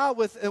endowed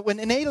with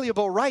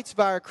inalienable rights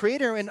by our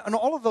Creator and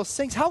all of those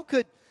things. How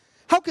could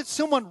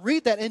someone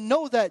read that and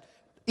know that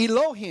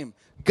Elohim,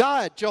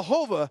 God,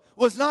 Jehovah,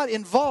 was not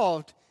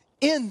involved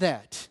in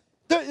that?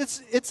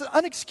 It's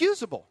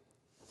unexcusable.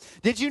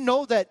 Did you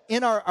know that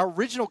in our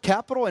original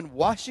capital in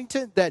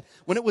Washington, that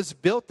when it was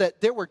built,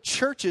 that there were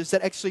churches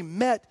that actually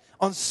met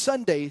on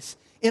Sundays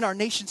in our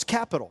nation's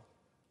capital?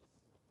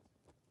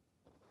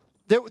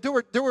 There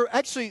were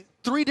actually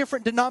 3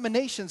 different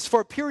denominations for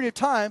a period of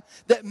time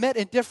that met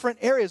in different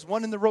areas.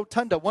 One in the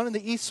Rotunda, one in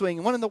the East Wing,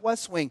 and one in the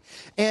West Wing.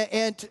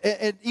 And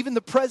even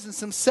the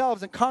presidents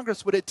themselves and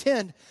Congress would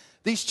attend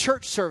these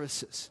church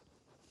services.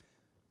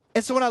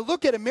 And so when I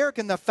look at America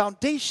and the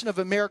foundation of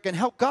America and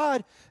how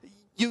God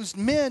used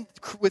men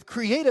with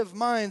creative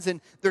minds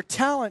and their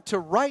talent to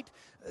write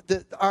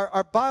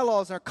our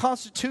bylaws, our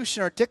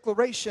Constitution, our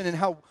Declaration, and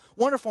how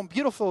wonderful and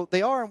beautiful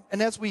they are.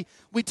 And as we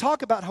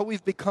talk about how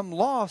we've become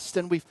lost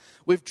and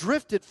we've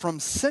drifted from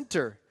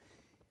center,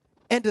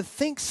 and to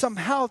think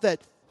somehow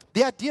that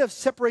the idea of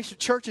separation of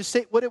church and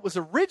state, what it was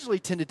originally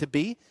intended to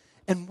be,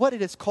 and what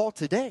it is called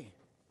today.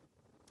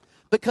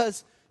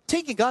 Because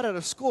taking God out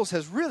of schools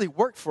has really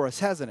worked for us,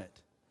 hasn't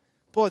it?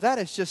 Boy, that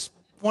is just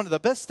one of the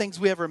best things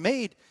we ever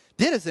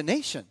did as a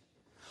nation.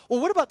 Well,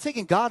 what about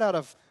taking God out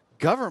of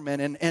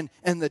government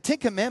and the 10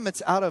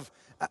 Commandments out of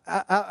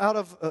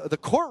the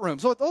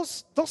courtrooms? Oh,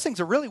 those things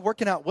are really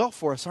working out well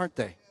for us, aren't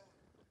they?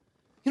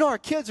 Our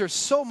kids are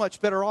so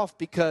much better off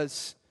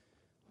because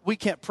we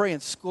can't pray in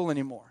school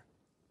anymore.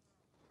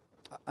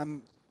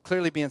 I'm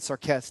clearly being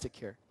sarcastic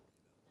here.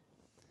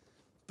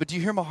 But do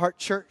you hear my heart,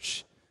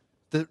 church?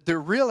 The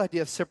real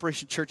idea of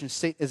separation of church and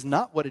state is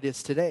not what it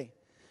is today.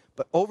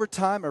 But over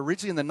time,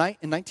 originally in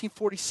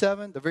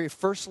 1947, the very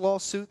first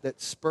lawsuit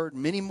that spurred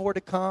many more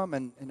to come,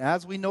 and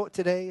as we know it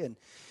today, and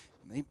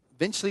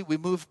eventually we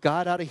moved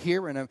God out of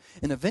here, and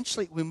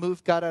eventually we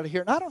moved God out of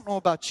here. And I don't know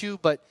about you,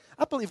 but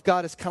I believe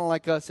God is kind of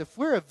like us. If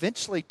we're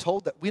eventually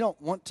told that we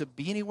don't want to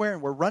be anywhere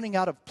and we're running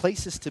out of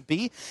places to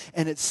be,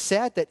 and it's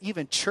sad that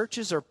even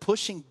churches are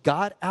pushing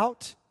God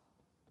out.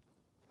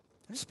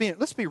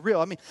 Let's be real.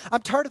 I mean,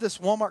 I'm tired of this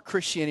Walmart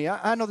Christianity.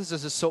 I know this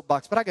is a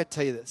soapbox, but I got to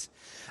tell you this.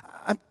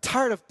 I'm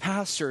tired of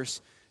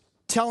pastors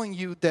telling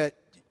you that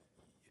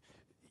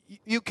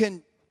you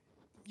can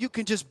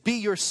just be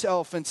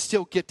yourself and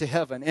still get to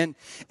heaven.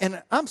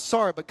 And I'm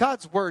sorry, but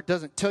God's word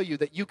doesn't tell you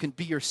that you can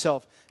be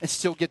yourself and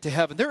still get to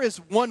heaven. There is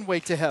one way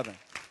to heaven.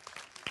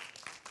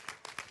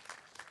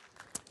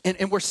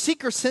 And we're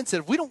seeker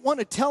sensitive. We don't want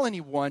to tell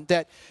anyone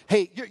that,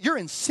 hey, you're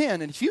in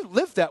sin, and if you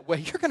live that way,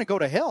 you're going to go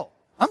to hell.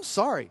 I'm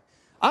sorry.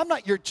 I'm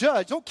not your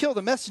judge. Don't kill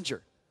the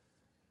messenger.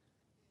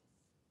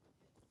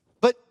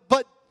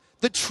 But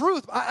the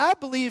truth, I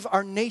believe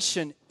our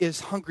nation is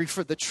hungry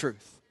for the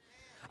truth.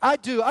 I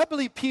do. I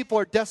believe people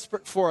are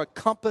desperate for a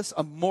compass,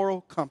 a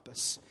moral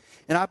compass.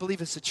 And I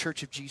believe it's the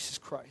church of Jesus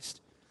Christ.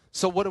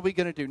 So what are we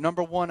going to do?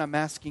 Number one, I'm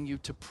asking you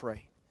to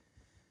pray.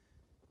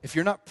 If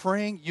you're not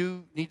praying,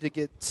 you need to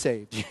get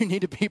saved. You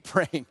need to be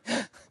praying.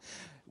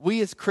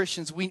 We as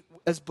Christians, we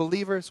as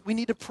believers, we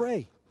need to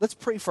pray. Let's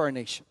pray for our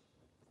nation.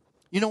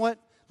 You know what?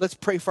 Let's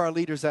pray for our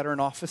leaders that are in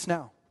office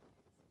now.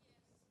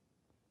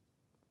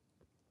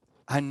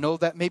 I know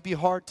that may be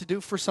hard to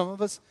do for some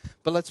of us,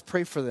 but let's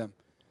pray for them.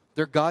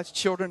 They're God's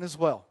children as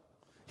well.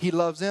 He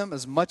loves them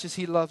as much as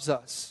He loves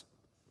us.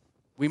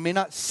 We may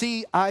not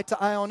see eye to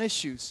eye on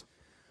issues,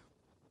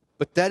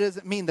 but that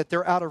doesn't mean that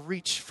they're out of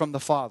reach from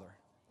the Father.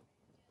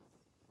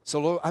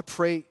 So, Lord, I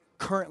pray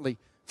currently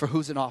for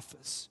who's in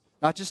office.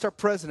 Not just our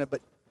president,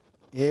 but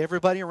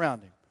everybody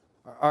around him.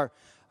 Our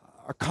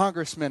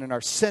congressmen and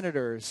our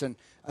senators and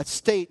at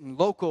state and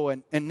local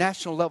and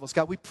national levels.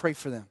 God, we pray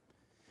for them.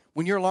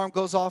 When your alarm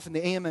goes off in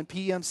the AM and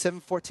PM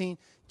 7:14,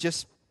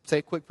 just say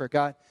a quick prayer.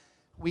 God,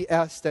 we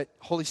ask that,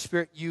 Holy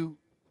Spirit, you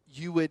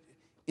would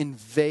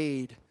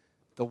invade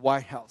the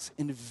White House,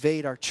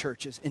 invade our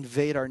churches,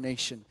 invade our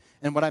nation.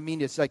 And what I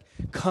mean is like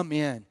come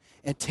in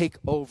and take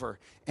over.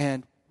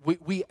 And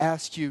we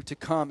ask you to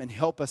come and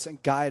help us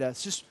and guide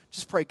us.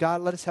 Just pray,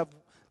 God,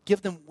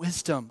 give them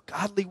wisdom,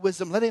 godly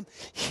wisdom. Let him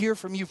hear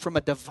from you from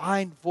a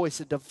divine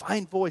voice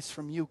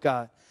from you,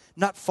 God.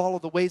 Not follow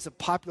the ways of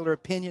popular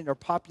opinion or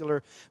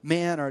popular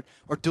man or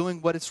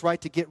doing what is right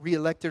to get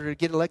reelected or to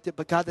get elected,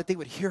 but God, that they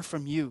would hear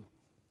from you.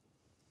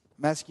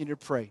 I'm asking you to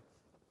pray.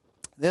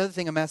 The other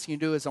thing I'm asking you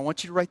to do is I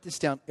want you to write this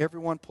down.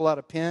 Everyone pull out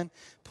a pen,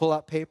 pull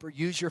out paper,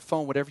 use your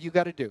phone, whatever you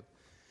got to do.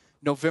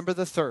 November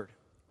the 3rd,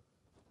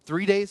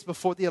 3 days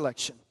before the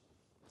election.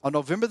 On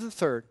November the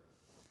 3rd,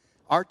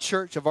 our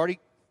church, I've already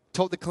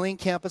told the Killeen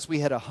campus we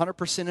had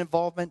 100%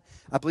 involvement.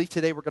 I believe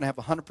today we're going to have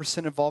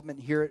 100%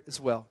 involvement here as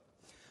well.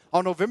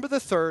 On November the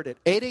 3rd at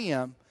 8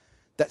 a.m.,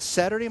 that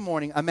Saturday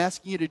morning, I'm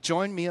asking you to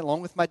join me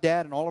along with my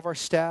dad and all of our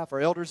staff, our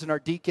elders and our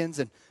deacons,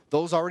 and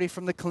those already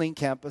from the Killeen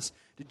campus,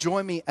 to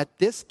join me at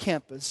this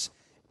campus,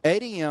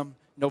 8 a.m.,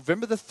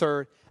 November the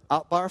 3rd,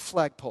 out by our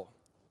flagpole.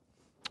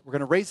 We're going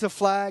to raise the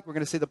flag. We're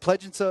going to say the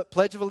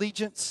Pledge of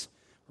Allegiance.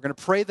 We're going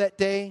to pray that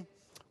day.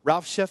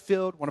 Ralph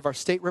Sheffield, one of our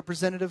state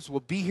representatives,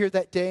 will be here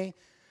that day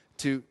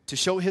to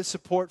show his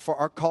support for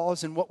our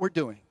cause and what we're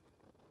doing.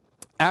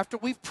 After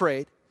we've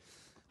prayed,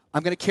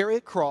 I'm going to carry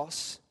a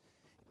cross,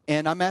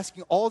 and I'm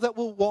asking all that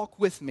will walk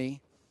with me.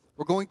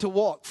 We're going to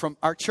walk from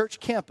our church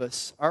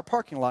campus, our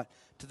parking lot,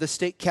 to the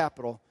state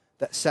capitol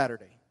that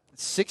Saturday.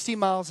 It's 60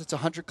 miles. It's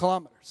 100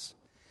 kilometers.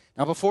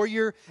 Now, before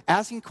you're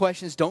asking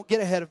questions, don't get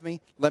ahead of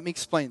me. Let me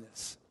explain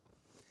this.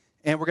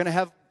 And we're going to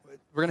have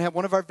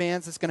one of our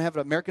vans that's going to have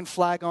an American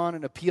flag on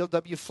and a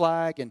POW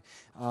flag, and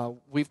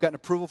we've gotten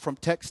approval from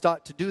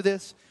TxDOT to do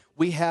this.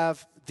 We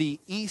have the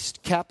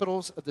east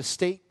capitals of the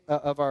state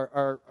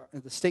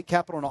the state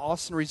capitol in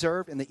Austin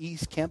reserved and the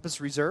east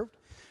campus reserved.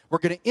 We're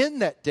going to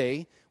end that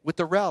day with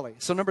the rally.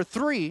 So number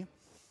one,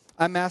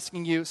 I'm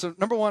asking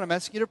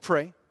you to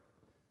pray.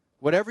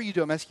 Whatever you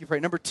do, I'm asking you to pray.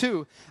 Number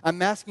two,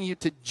 I'm asking you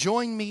to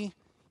join me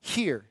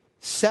here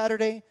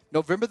Saturday,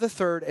 November the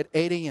 3rd at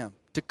 8 a.m.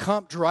 to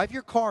come, drive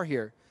your car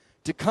here,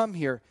 to come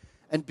here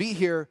and be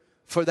here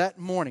for that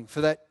morning,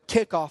 for that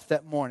kickoff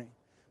that morning.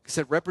 Like I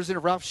said,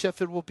 Representative Ralph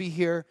Sheffield will be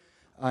here,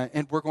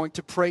 and we're going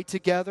to pray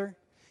together,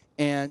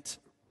 and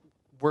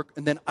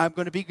then I'm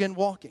going to begin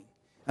walking.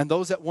 And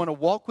those that want to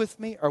walk with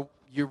me,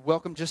 you're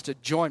welcome just to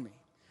join me.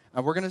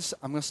 And I'm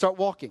going to start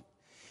walking.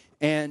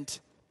 And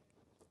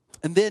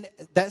then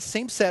that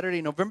same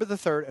Saturday, November the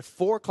 3rd, at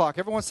 4 o'clock,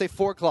 everyone say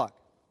 4 o'clock.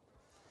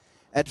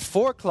 At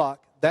 4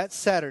 o'clock that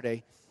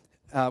Saturday,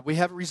 we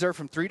have it reserved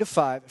from 3 to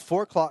 5. At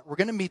 4 o'clock, we're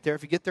going to meet there.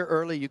 If you get there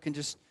early, you can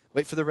just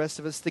wait for the rest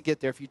of us to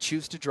get there if you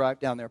choose to drive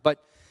down there.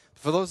 But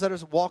for those that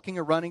are walking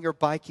or running or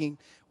biking,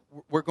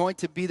 we're going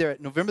to be there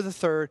at November the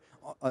 3rd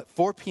at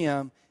 4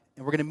 p.m.,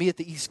 and we're going to meet at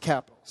the East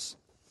Capitals,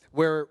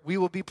 where we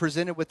will be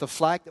presented with the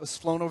flag that was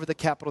flown over the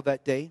Capitol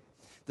that day.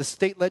 The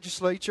state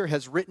legislature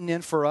has written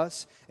in for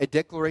us a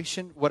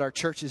declaration, what our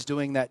church is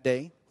doing that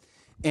day.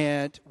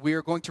 And we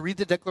are going to read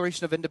the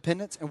Declaration of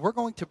Independence, and we're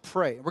going to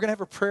pray. We're going to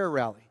have a prayer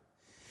rally.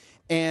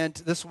 And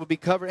this will be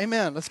covered.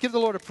 Amen. Let's give the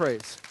Lord a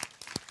praise.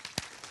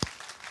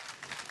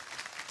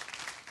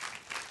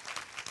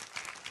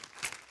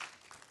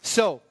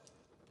 So,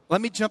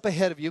 let me jump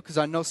ahead of you, because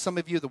I know some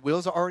of you, the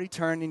wheels are already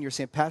turning. You're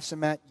saying, Pastor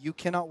Matt, you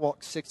cannot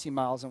walk 60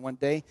 miles in one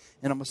day.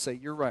 And I'm going to say,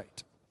 you're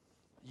right.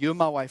 You and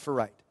my wife are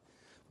right.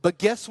 But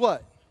guess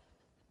what?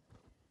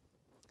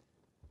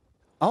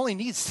 I only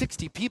need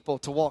 60 people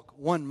to walk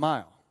 1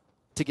 mile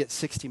to get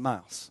 60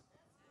 miles.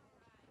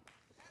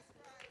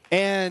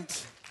 And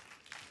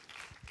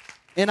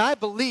I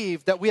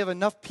believe that we have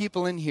enough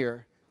people in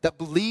here that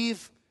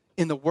believe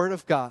in the Word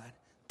of God,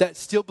 that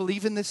still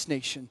believe in this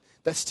nation,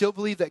 that still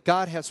believe that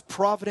God has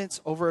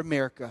providence over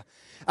America.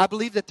 I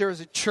believe that there is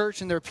a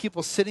church and there are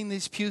people sitting in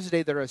these pews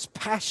today that are as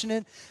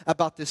passionate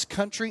about this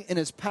country and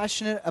as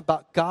passionate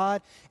about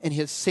God and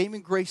His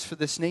saving grace for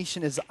this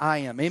nation as I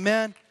am.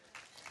 Amen?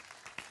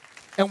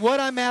 And what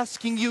I'm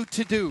asking you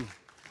to do,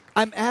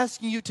 I'm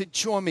asking you to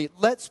join me.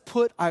 Let's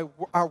put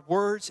our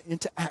words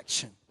into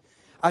action.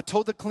 I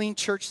told the Clean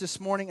Church this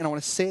morning, and I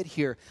want to say it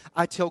here.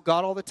 I tell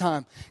God all the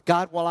time,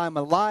 God, while I'm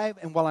alive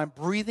and while I'm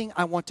breathing,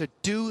 I want to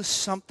do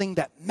something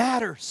that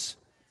matters.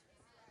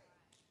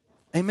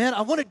 Amen?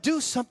 I want to do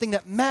something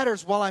that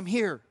matters while I'm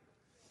here.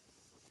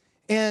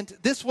 And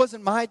this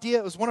wasn't my idea.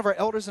 It was one of our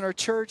elders in our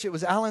church. It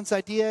was Alan's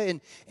idea,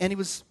 and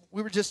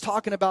we were just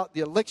talking about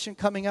the election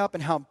coming up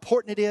and how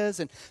important it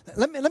is. And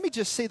let me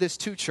just say this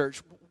too,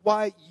 church.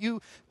 I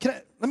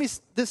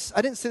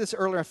didn't say this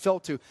earlier, I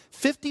failed to.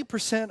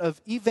 50%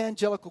 of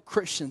evangelical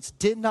Christians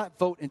did not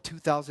vote in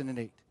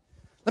 2008.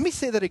 Let me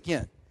say that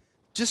again,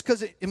 just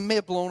because it may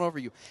have blown over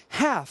you.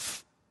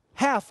 Half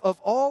of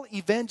all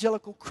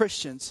evangelical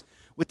Christians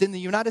within the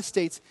United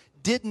States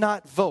did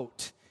not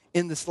vote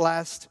in this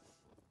last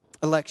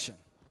election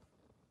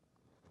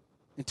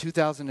in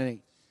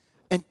 2008.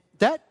 And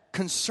that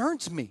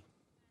concerns me,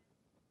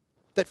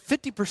 that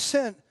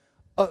 50%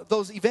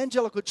 those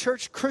evangelical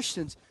church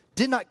Christians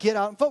did not get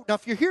out and vote. Now,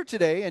 if you're here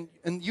today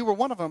and you were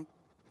one of them,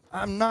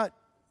 I'm not,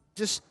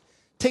 just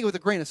take it with a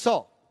grain of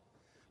salt.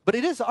 But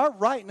it is our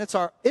right, and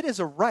it is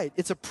a right.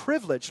 It's a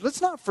privilege.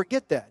 Let's not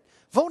forget that.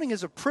 Voting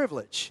is a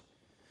privilege.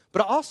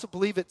 But I also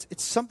believe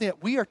it's something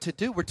that we are to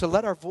do. We're to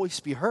let our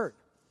voice be heard.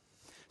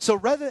 So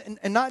rather,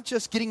 and not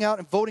just getting out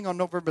and voting on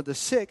November the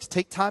 6th,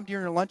 take time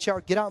during your lunch hour,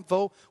 get out and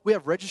vote. We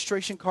have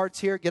registration cards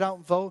here. Get out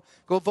and vote.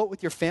 Go vote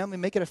with your family.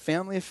 Make it a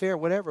family affair,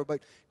 whatever. But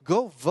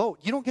go vote.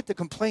 You don't get to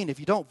complain if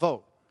you don't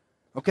vote.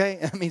 Okay?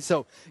 I mean,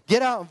 so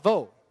get out and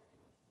vote.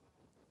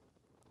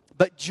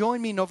 But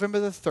join me November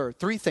the 3rd.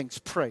 3 things.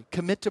 Pray.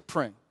 Commit to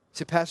praying.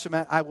 Say, Pastor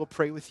Matt, I will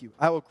pray with you.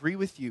 I will agree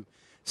with you.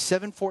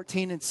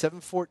 7:14 and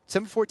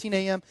 7:14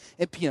 a.m.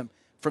 and p.m.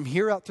 From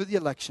here out through the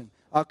election,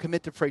 I'll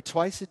commit to pray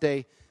twice a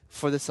day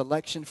for this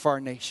election, for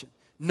our nation.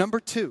 Number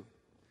 2,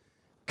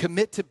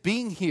 commit to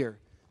being here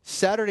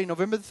Saturday,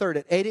 November the 3rd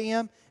at 8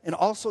 a.m. and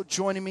also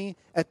joining me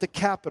at the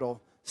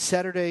Capitol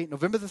Saturday,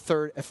 November the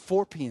 3rd at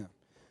 4 p.m.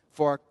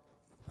 for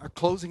our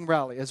closing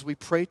rally as we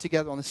pray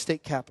together on the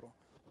state capitol.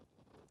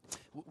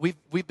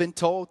 We've been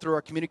told through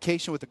our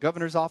communication with the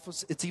governor's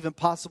office, it's even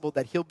possible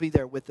that he'll be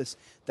there with us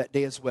that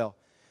day as well.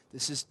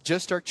 This is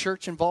just our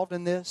church involved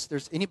in this.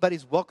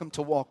 Anybody's welcome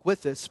to walk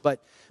with us,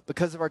 but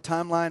because of our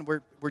timeline,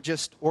 we're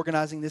just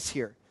organizing this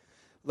here.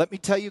 Let me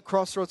tell you,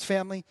 Crossroads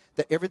family,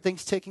 that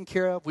everything's taken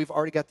care of. We've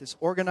already got this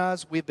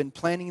organized. We've been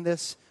planning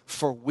this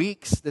for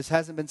weeks. This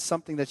hasn't been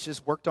something that's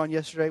just worked on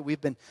yesterday.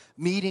 We've been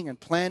meeting and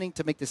planning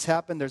to make this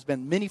happen. There's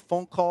been many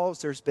phone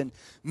calls. There's been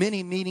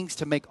many meetings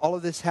to make all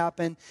of this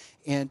happen.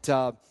 And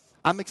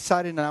I'm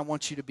excited, and I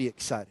want you to be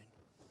excited.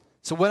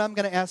 So what I'm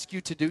going to ask you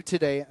to do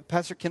today,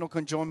 Pastor Kendall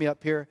can join me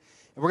up here,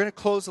 and we're going to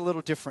close a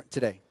little different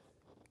today.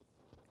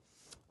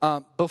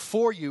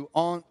 Before you,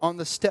 on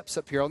the steps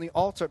up here, on the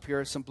altar up here,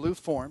 are some blue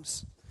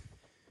forms,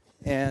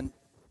 and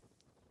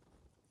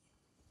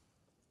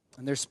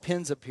there's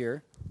pins up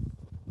here.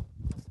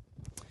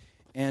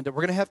 And we're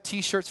going to have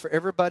T-shirts for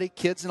everybody,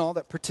 kids and all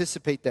that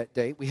participate that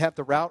day. We have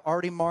the route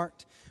already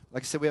marked.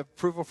 Like I said, we have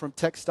approval from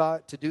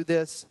TxDOT to do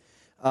this.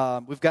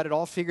 We've got it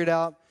all figured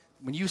out.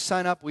 When you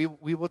sign up, we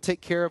will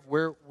take care of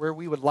where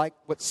we would like,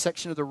 what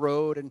section of the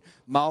road and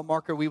mile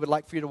marker we would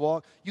like for you to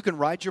walk. You can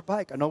ride your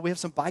bike. I know we have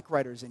some bike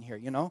riders in here,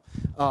 you know.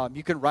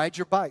 You can ride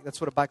your bike. That's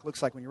what a bike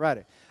looks like when you ride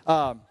it.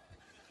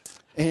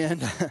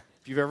 And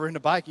if you've ever ridden a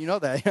bike, you know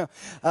that.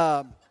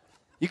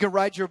 You can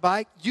ride your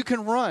bike. You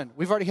can run.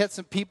 We've already had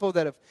some people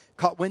that have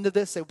caught wind of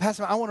this. Say,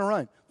 Pastor, I want to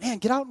run. Man,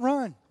 get out and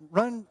run.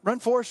 Run,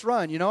 Forrest,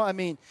 run. You know, I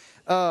mean,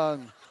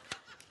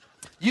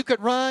 you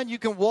could run. You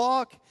can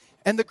walk.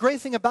 And the great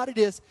thing about it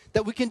is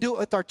that we can do it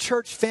with our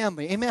church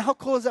family. Amen. How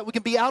cool is that? We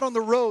can be out on the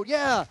road.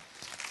 Yeah.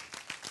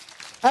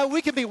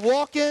 We can be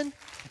walking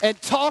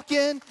and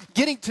talking,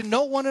 getting to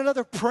know one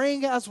another,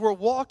 praying as we're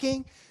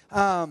walking.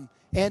 And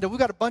we've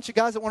got a bunch of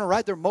guys that want to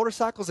ride their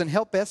motorcycles and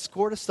help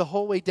escort us the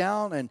whole way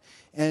down.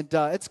 And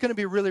it's going to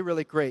be really,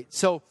 really great.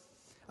 So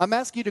I'm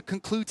asking you to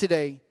conclude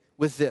today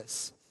with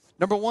this.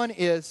 Number 1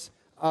 is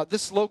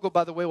this logo,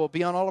 by the way, will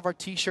be on all of our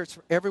T-shirts.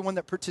 For everyone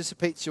that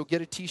participates, you'll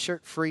get a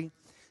T-shirt free.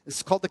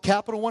 It's called the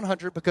Capital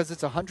 100 because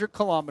it's 100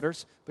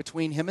 kilometers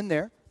between here and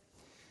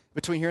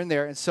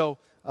there. And so,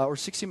 or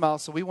 60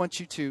 miles. So we want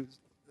you to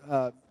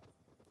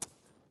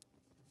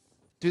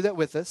do that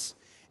with us.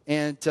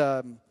 And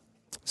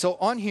so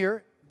on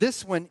here,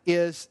 this one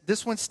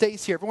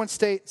stays here. Everyone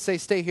stay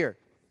here.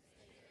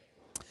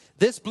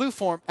 This blue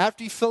form,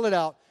 after you fill it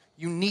out,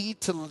 you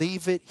need to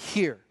leave it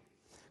here.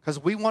 Because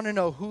we want to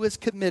know who is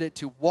committed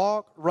to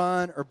walk,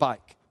 run, or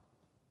bike.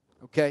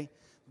 Okay?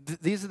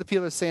 These are the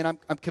people that are saying,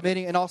 I'm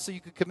committing. And also you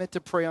can commit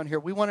to pray on here.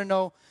 We want to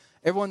know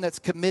everyone that's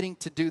committing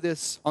to do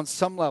this on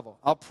some level.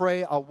 I'll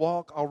pray, I'll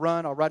walk, I'll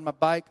run, I'll ride my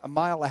bike, a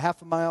mile, a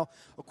half a mile,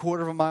 a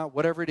quarter of a mile,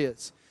 whatever it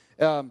is.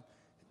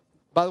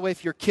 By the way,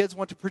 if your kids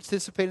want to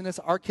participate in this,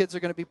 our kids are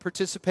going to be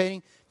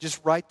participating.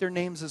 Just write their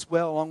names as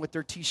well, along with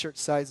their t-shirt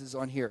sizes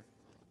on here.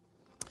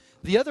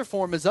 The other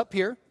form is up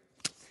here,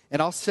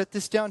 and I'll set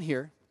this down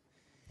here.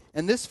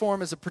 And this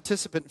form is a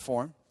participant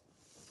form.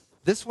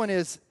 This one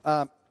is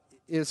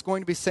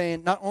going to be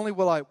saying, not only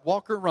will I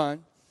walk or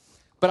run,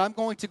 but I'm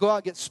going to go out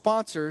and get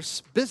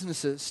sponsors,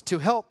 businesses, to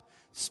help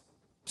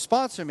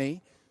sponsor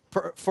me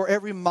for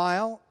every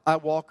mile I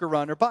walk or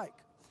run or bike.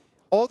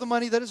 All the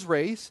money that is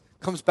raised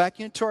comes back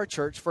into our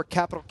church for a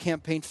capital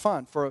campaign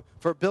fund, for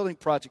a building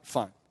project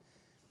fund.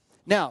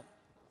 Now,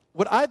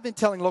 what I've been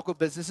telling local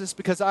businesses,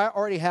 because I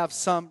already have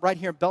some right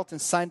here in Belton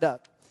signed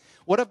up,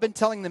 what I've been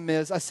telling them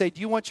is, I say,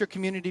 do you want your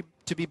community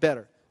to be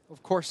better?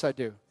 Of course I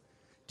do.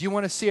 Do you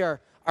want to see our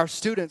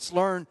students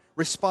learn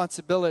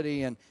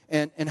responsibility and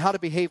how to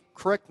behave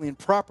correctly and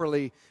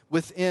properly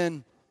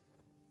within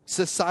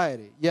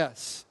society?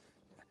 Yes.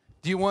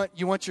 Do you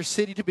want your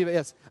city to be?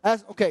 Yes.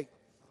 Okay,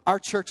 our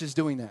church is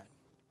doing that.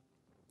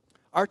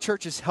 Our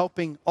church is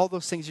helping all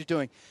those things you're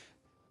doing.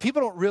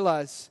 People don't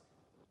realize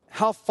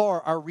how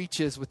far our reach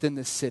is within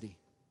this city.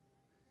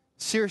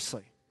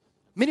 Seriously.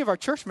 Many of our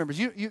church members,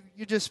 you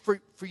just, for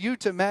you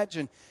to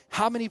imagine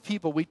how many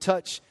people we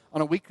touch on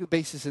a weekly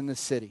basis in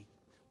this city.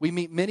 We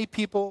meet many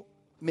people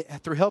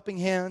through Helping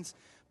Hands,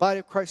 Body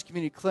of Christ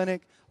Community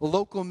Clinic,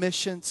 local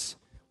missions.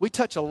 We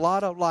touch a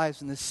lot of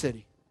lives in this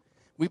city.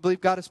 We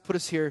believe God has put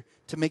us here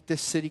to make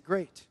this city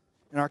great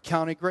and our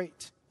county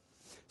great.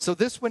 So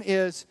this one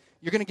is,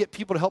 you're going to get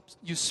people to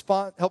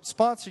help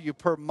sponsor you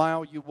per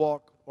mile you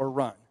walk or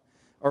run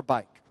or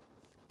bike.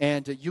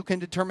 And you can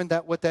determine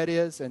what that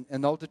is, and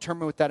they'll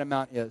determine what that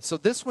amount is. So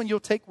this one you'll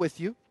take with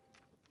you.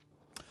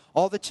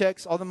 All the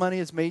checks, all the money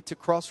is made to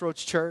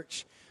Crossroads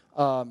Church.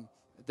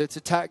 It's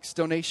a tax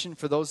donation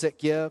for those that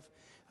give.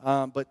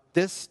 But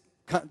this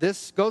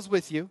goes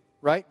with you,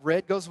 right?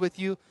 Red goes with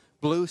you.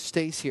 Blue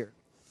stays here.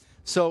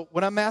 So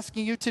what I'm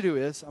asking you to do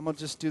is, I'm going to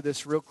just do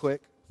this real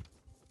quick.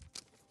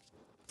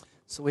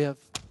 So we have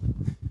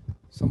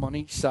some on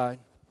each side.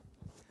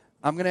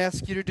 I'm going to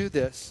ask you to do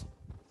this.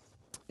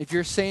 If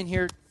you're saying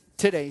here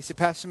today, you say,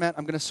 Pastor Matt,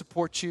 I'm going to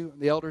support you,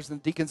 the elders and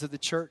the deacons of the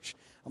church.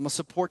 I'm going to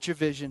support your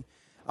vision.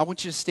 I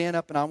want you to stand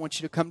up and I want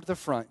you to come to the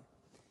front.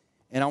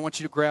 And I want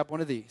you to grab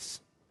one of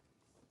these.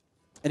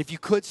 And if you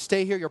could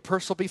stay here, your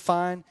purse will be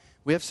fine.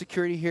 We have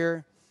security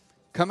here.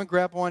 Come and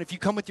grab one. If you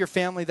come with your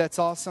family, that's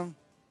awesome.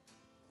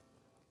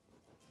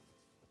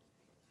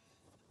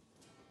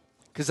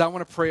 Because I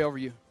want to pray over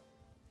you.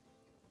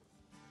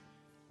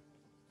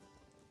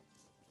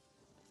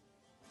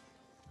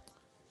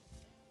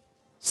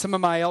 Some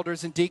of my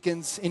elders and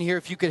deacons in here,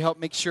 if you could help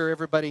make sure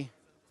everybody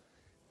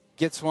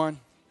gets one.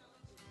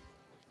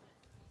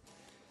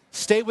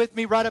 Stay with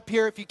me right up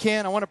here if you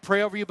can. I want to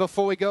pray over you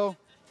before we go.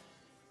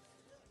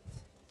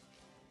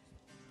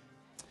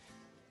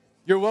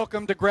 You're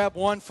welcome to grab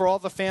one for all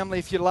the family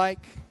if you like.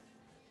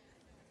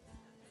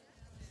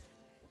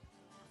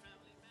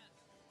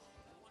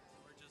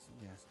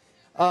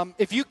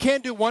 If you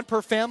can do one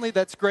per family,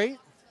 that's great.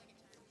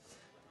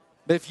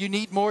 But if you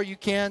need more, you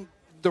can.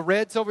 The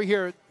red's over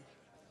here,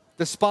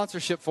 the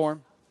sponsorship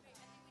form.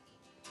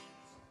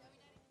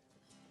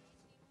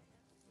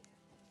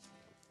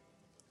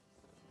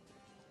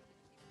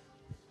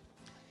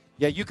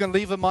 Yeah, you can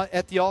leave them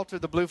at the altar,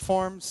 the blue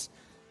forms.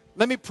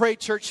 Let me pray,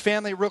 church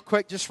family, real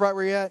quick, just right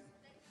where you're at.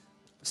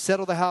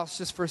 Settle the house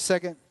just for a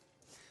second.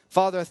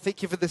 Father, I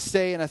thank you for this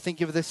day, and I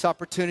thank you for this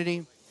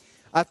opportunity.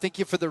 I thank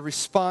you for the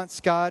response,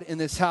 God, in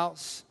this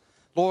house.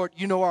 Lord,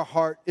 you know our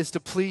heart is to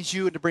please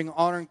you and to bring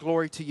honor and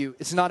glory to you.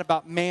 It's not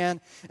about man.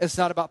 It's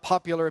not about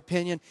popular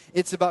opinion.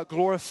 It's about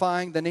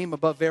glorifying the name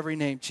above every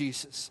name,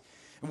 Jesus.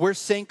 And we're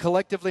saying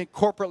collectively and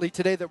corporately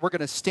today that we're going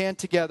to stand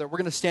together. We're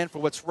going to stand for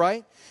what's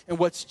right and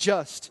what's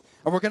just.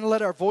 And we're going to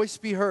let our voice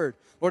be heard.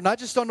 Lord, not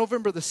just on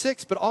November the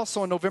 6th, but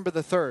also on November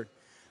the 3rd.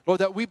 Lord,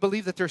 that we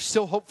believe that there's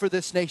still hope for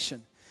this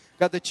nation.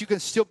 God, that you can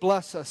still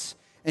bless us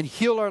and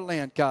heal our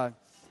land, God.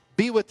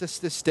 Be with us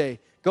this day.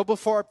 Go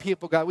before our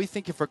people, God. We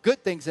thank you for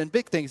good things and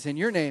big things in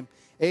your name.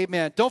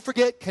 Amen. Don't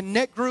forget,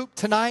 Connect Group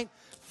tonight,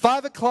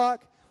 5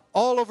 o'clock,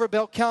 all over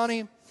Bell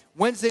County.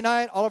 Wednesday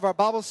night, all of our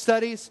Bible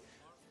studies.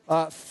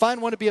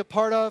 Find one to be a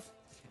part of.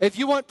 If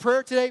you want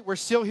prayer today, we're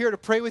still here to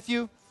pray with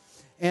you.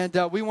 And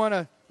we want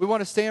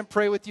to stay and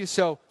pray with you.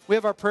 So we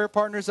have our prayer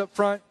partners up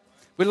front.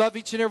 We love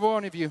each and every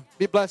one of you.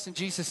 Be blessed in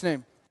Jesus'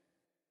 name.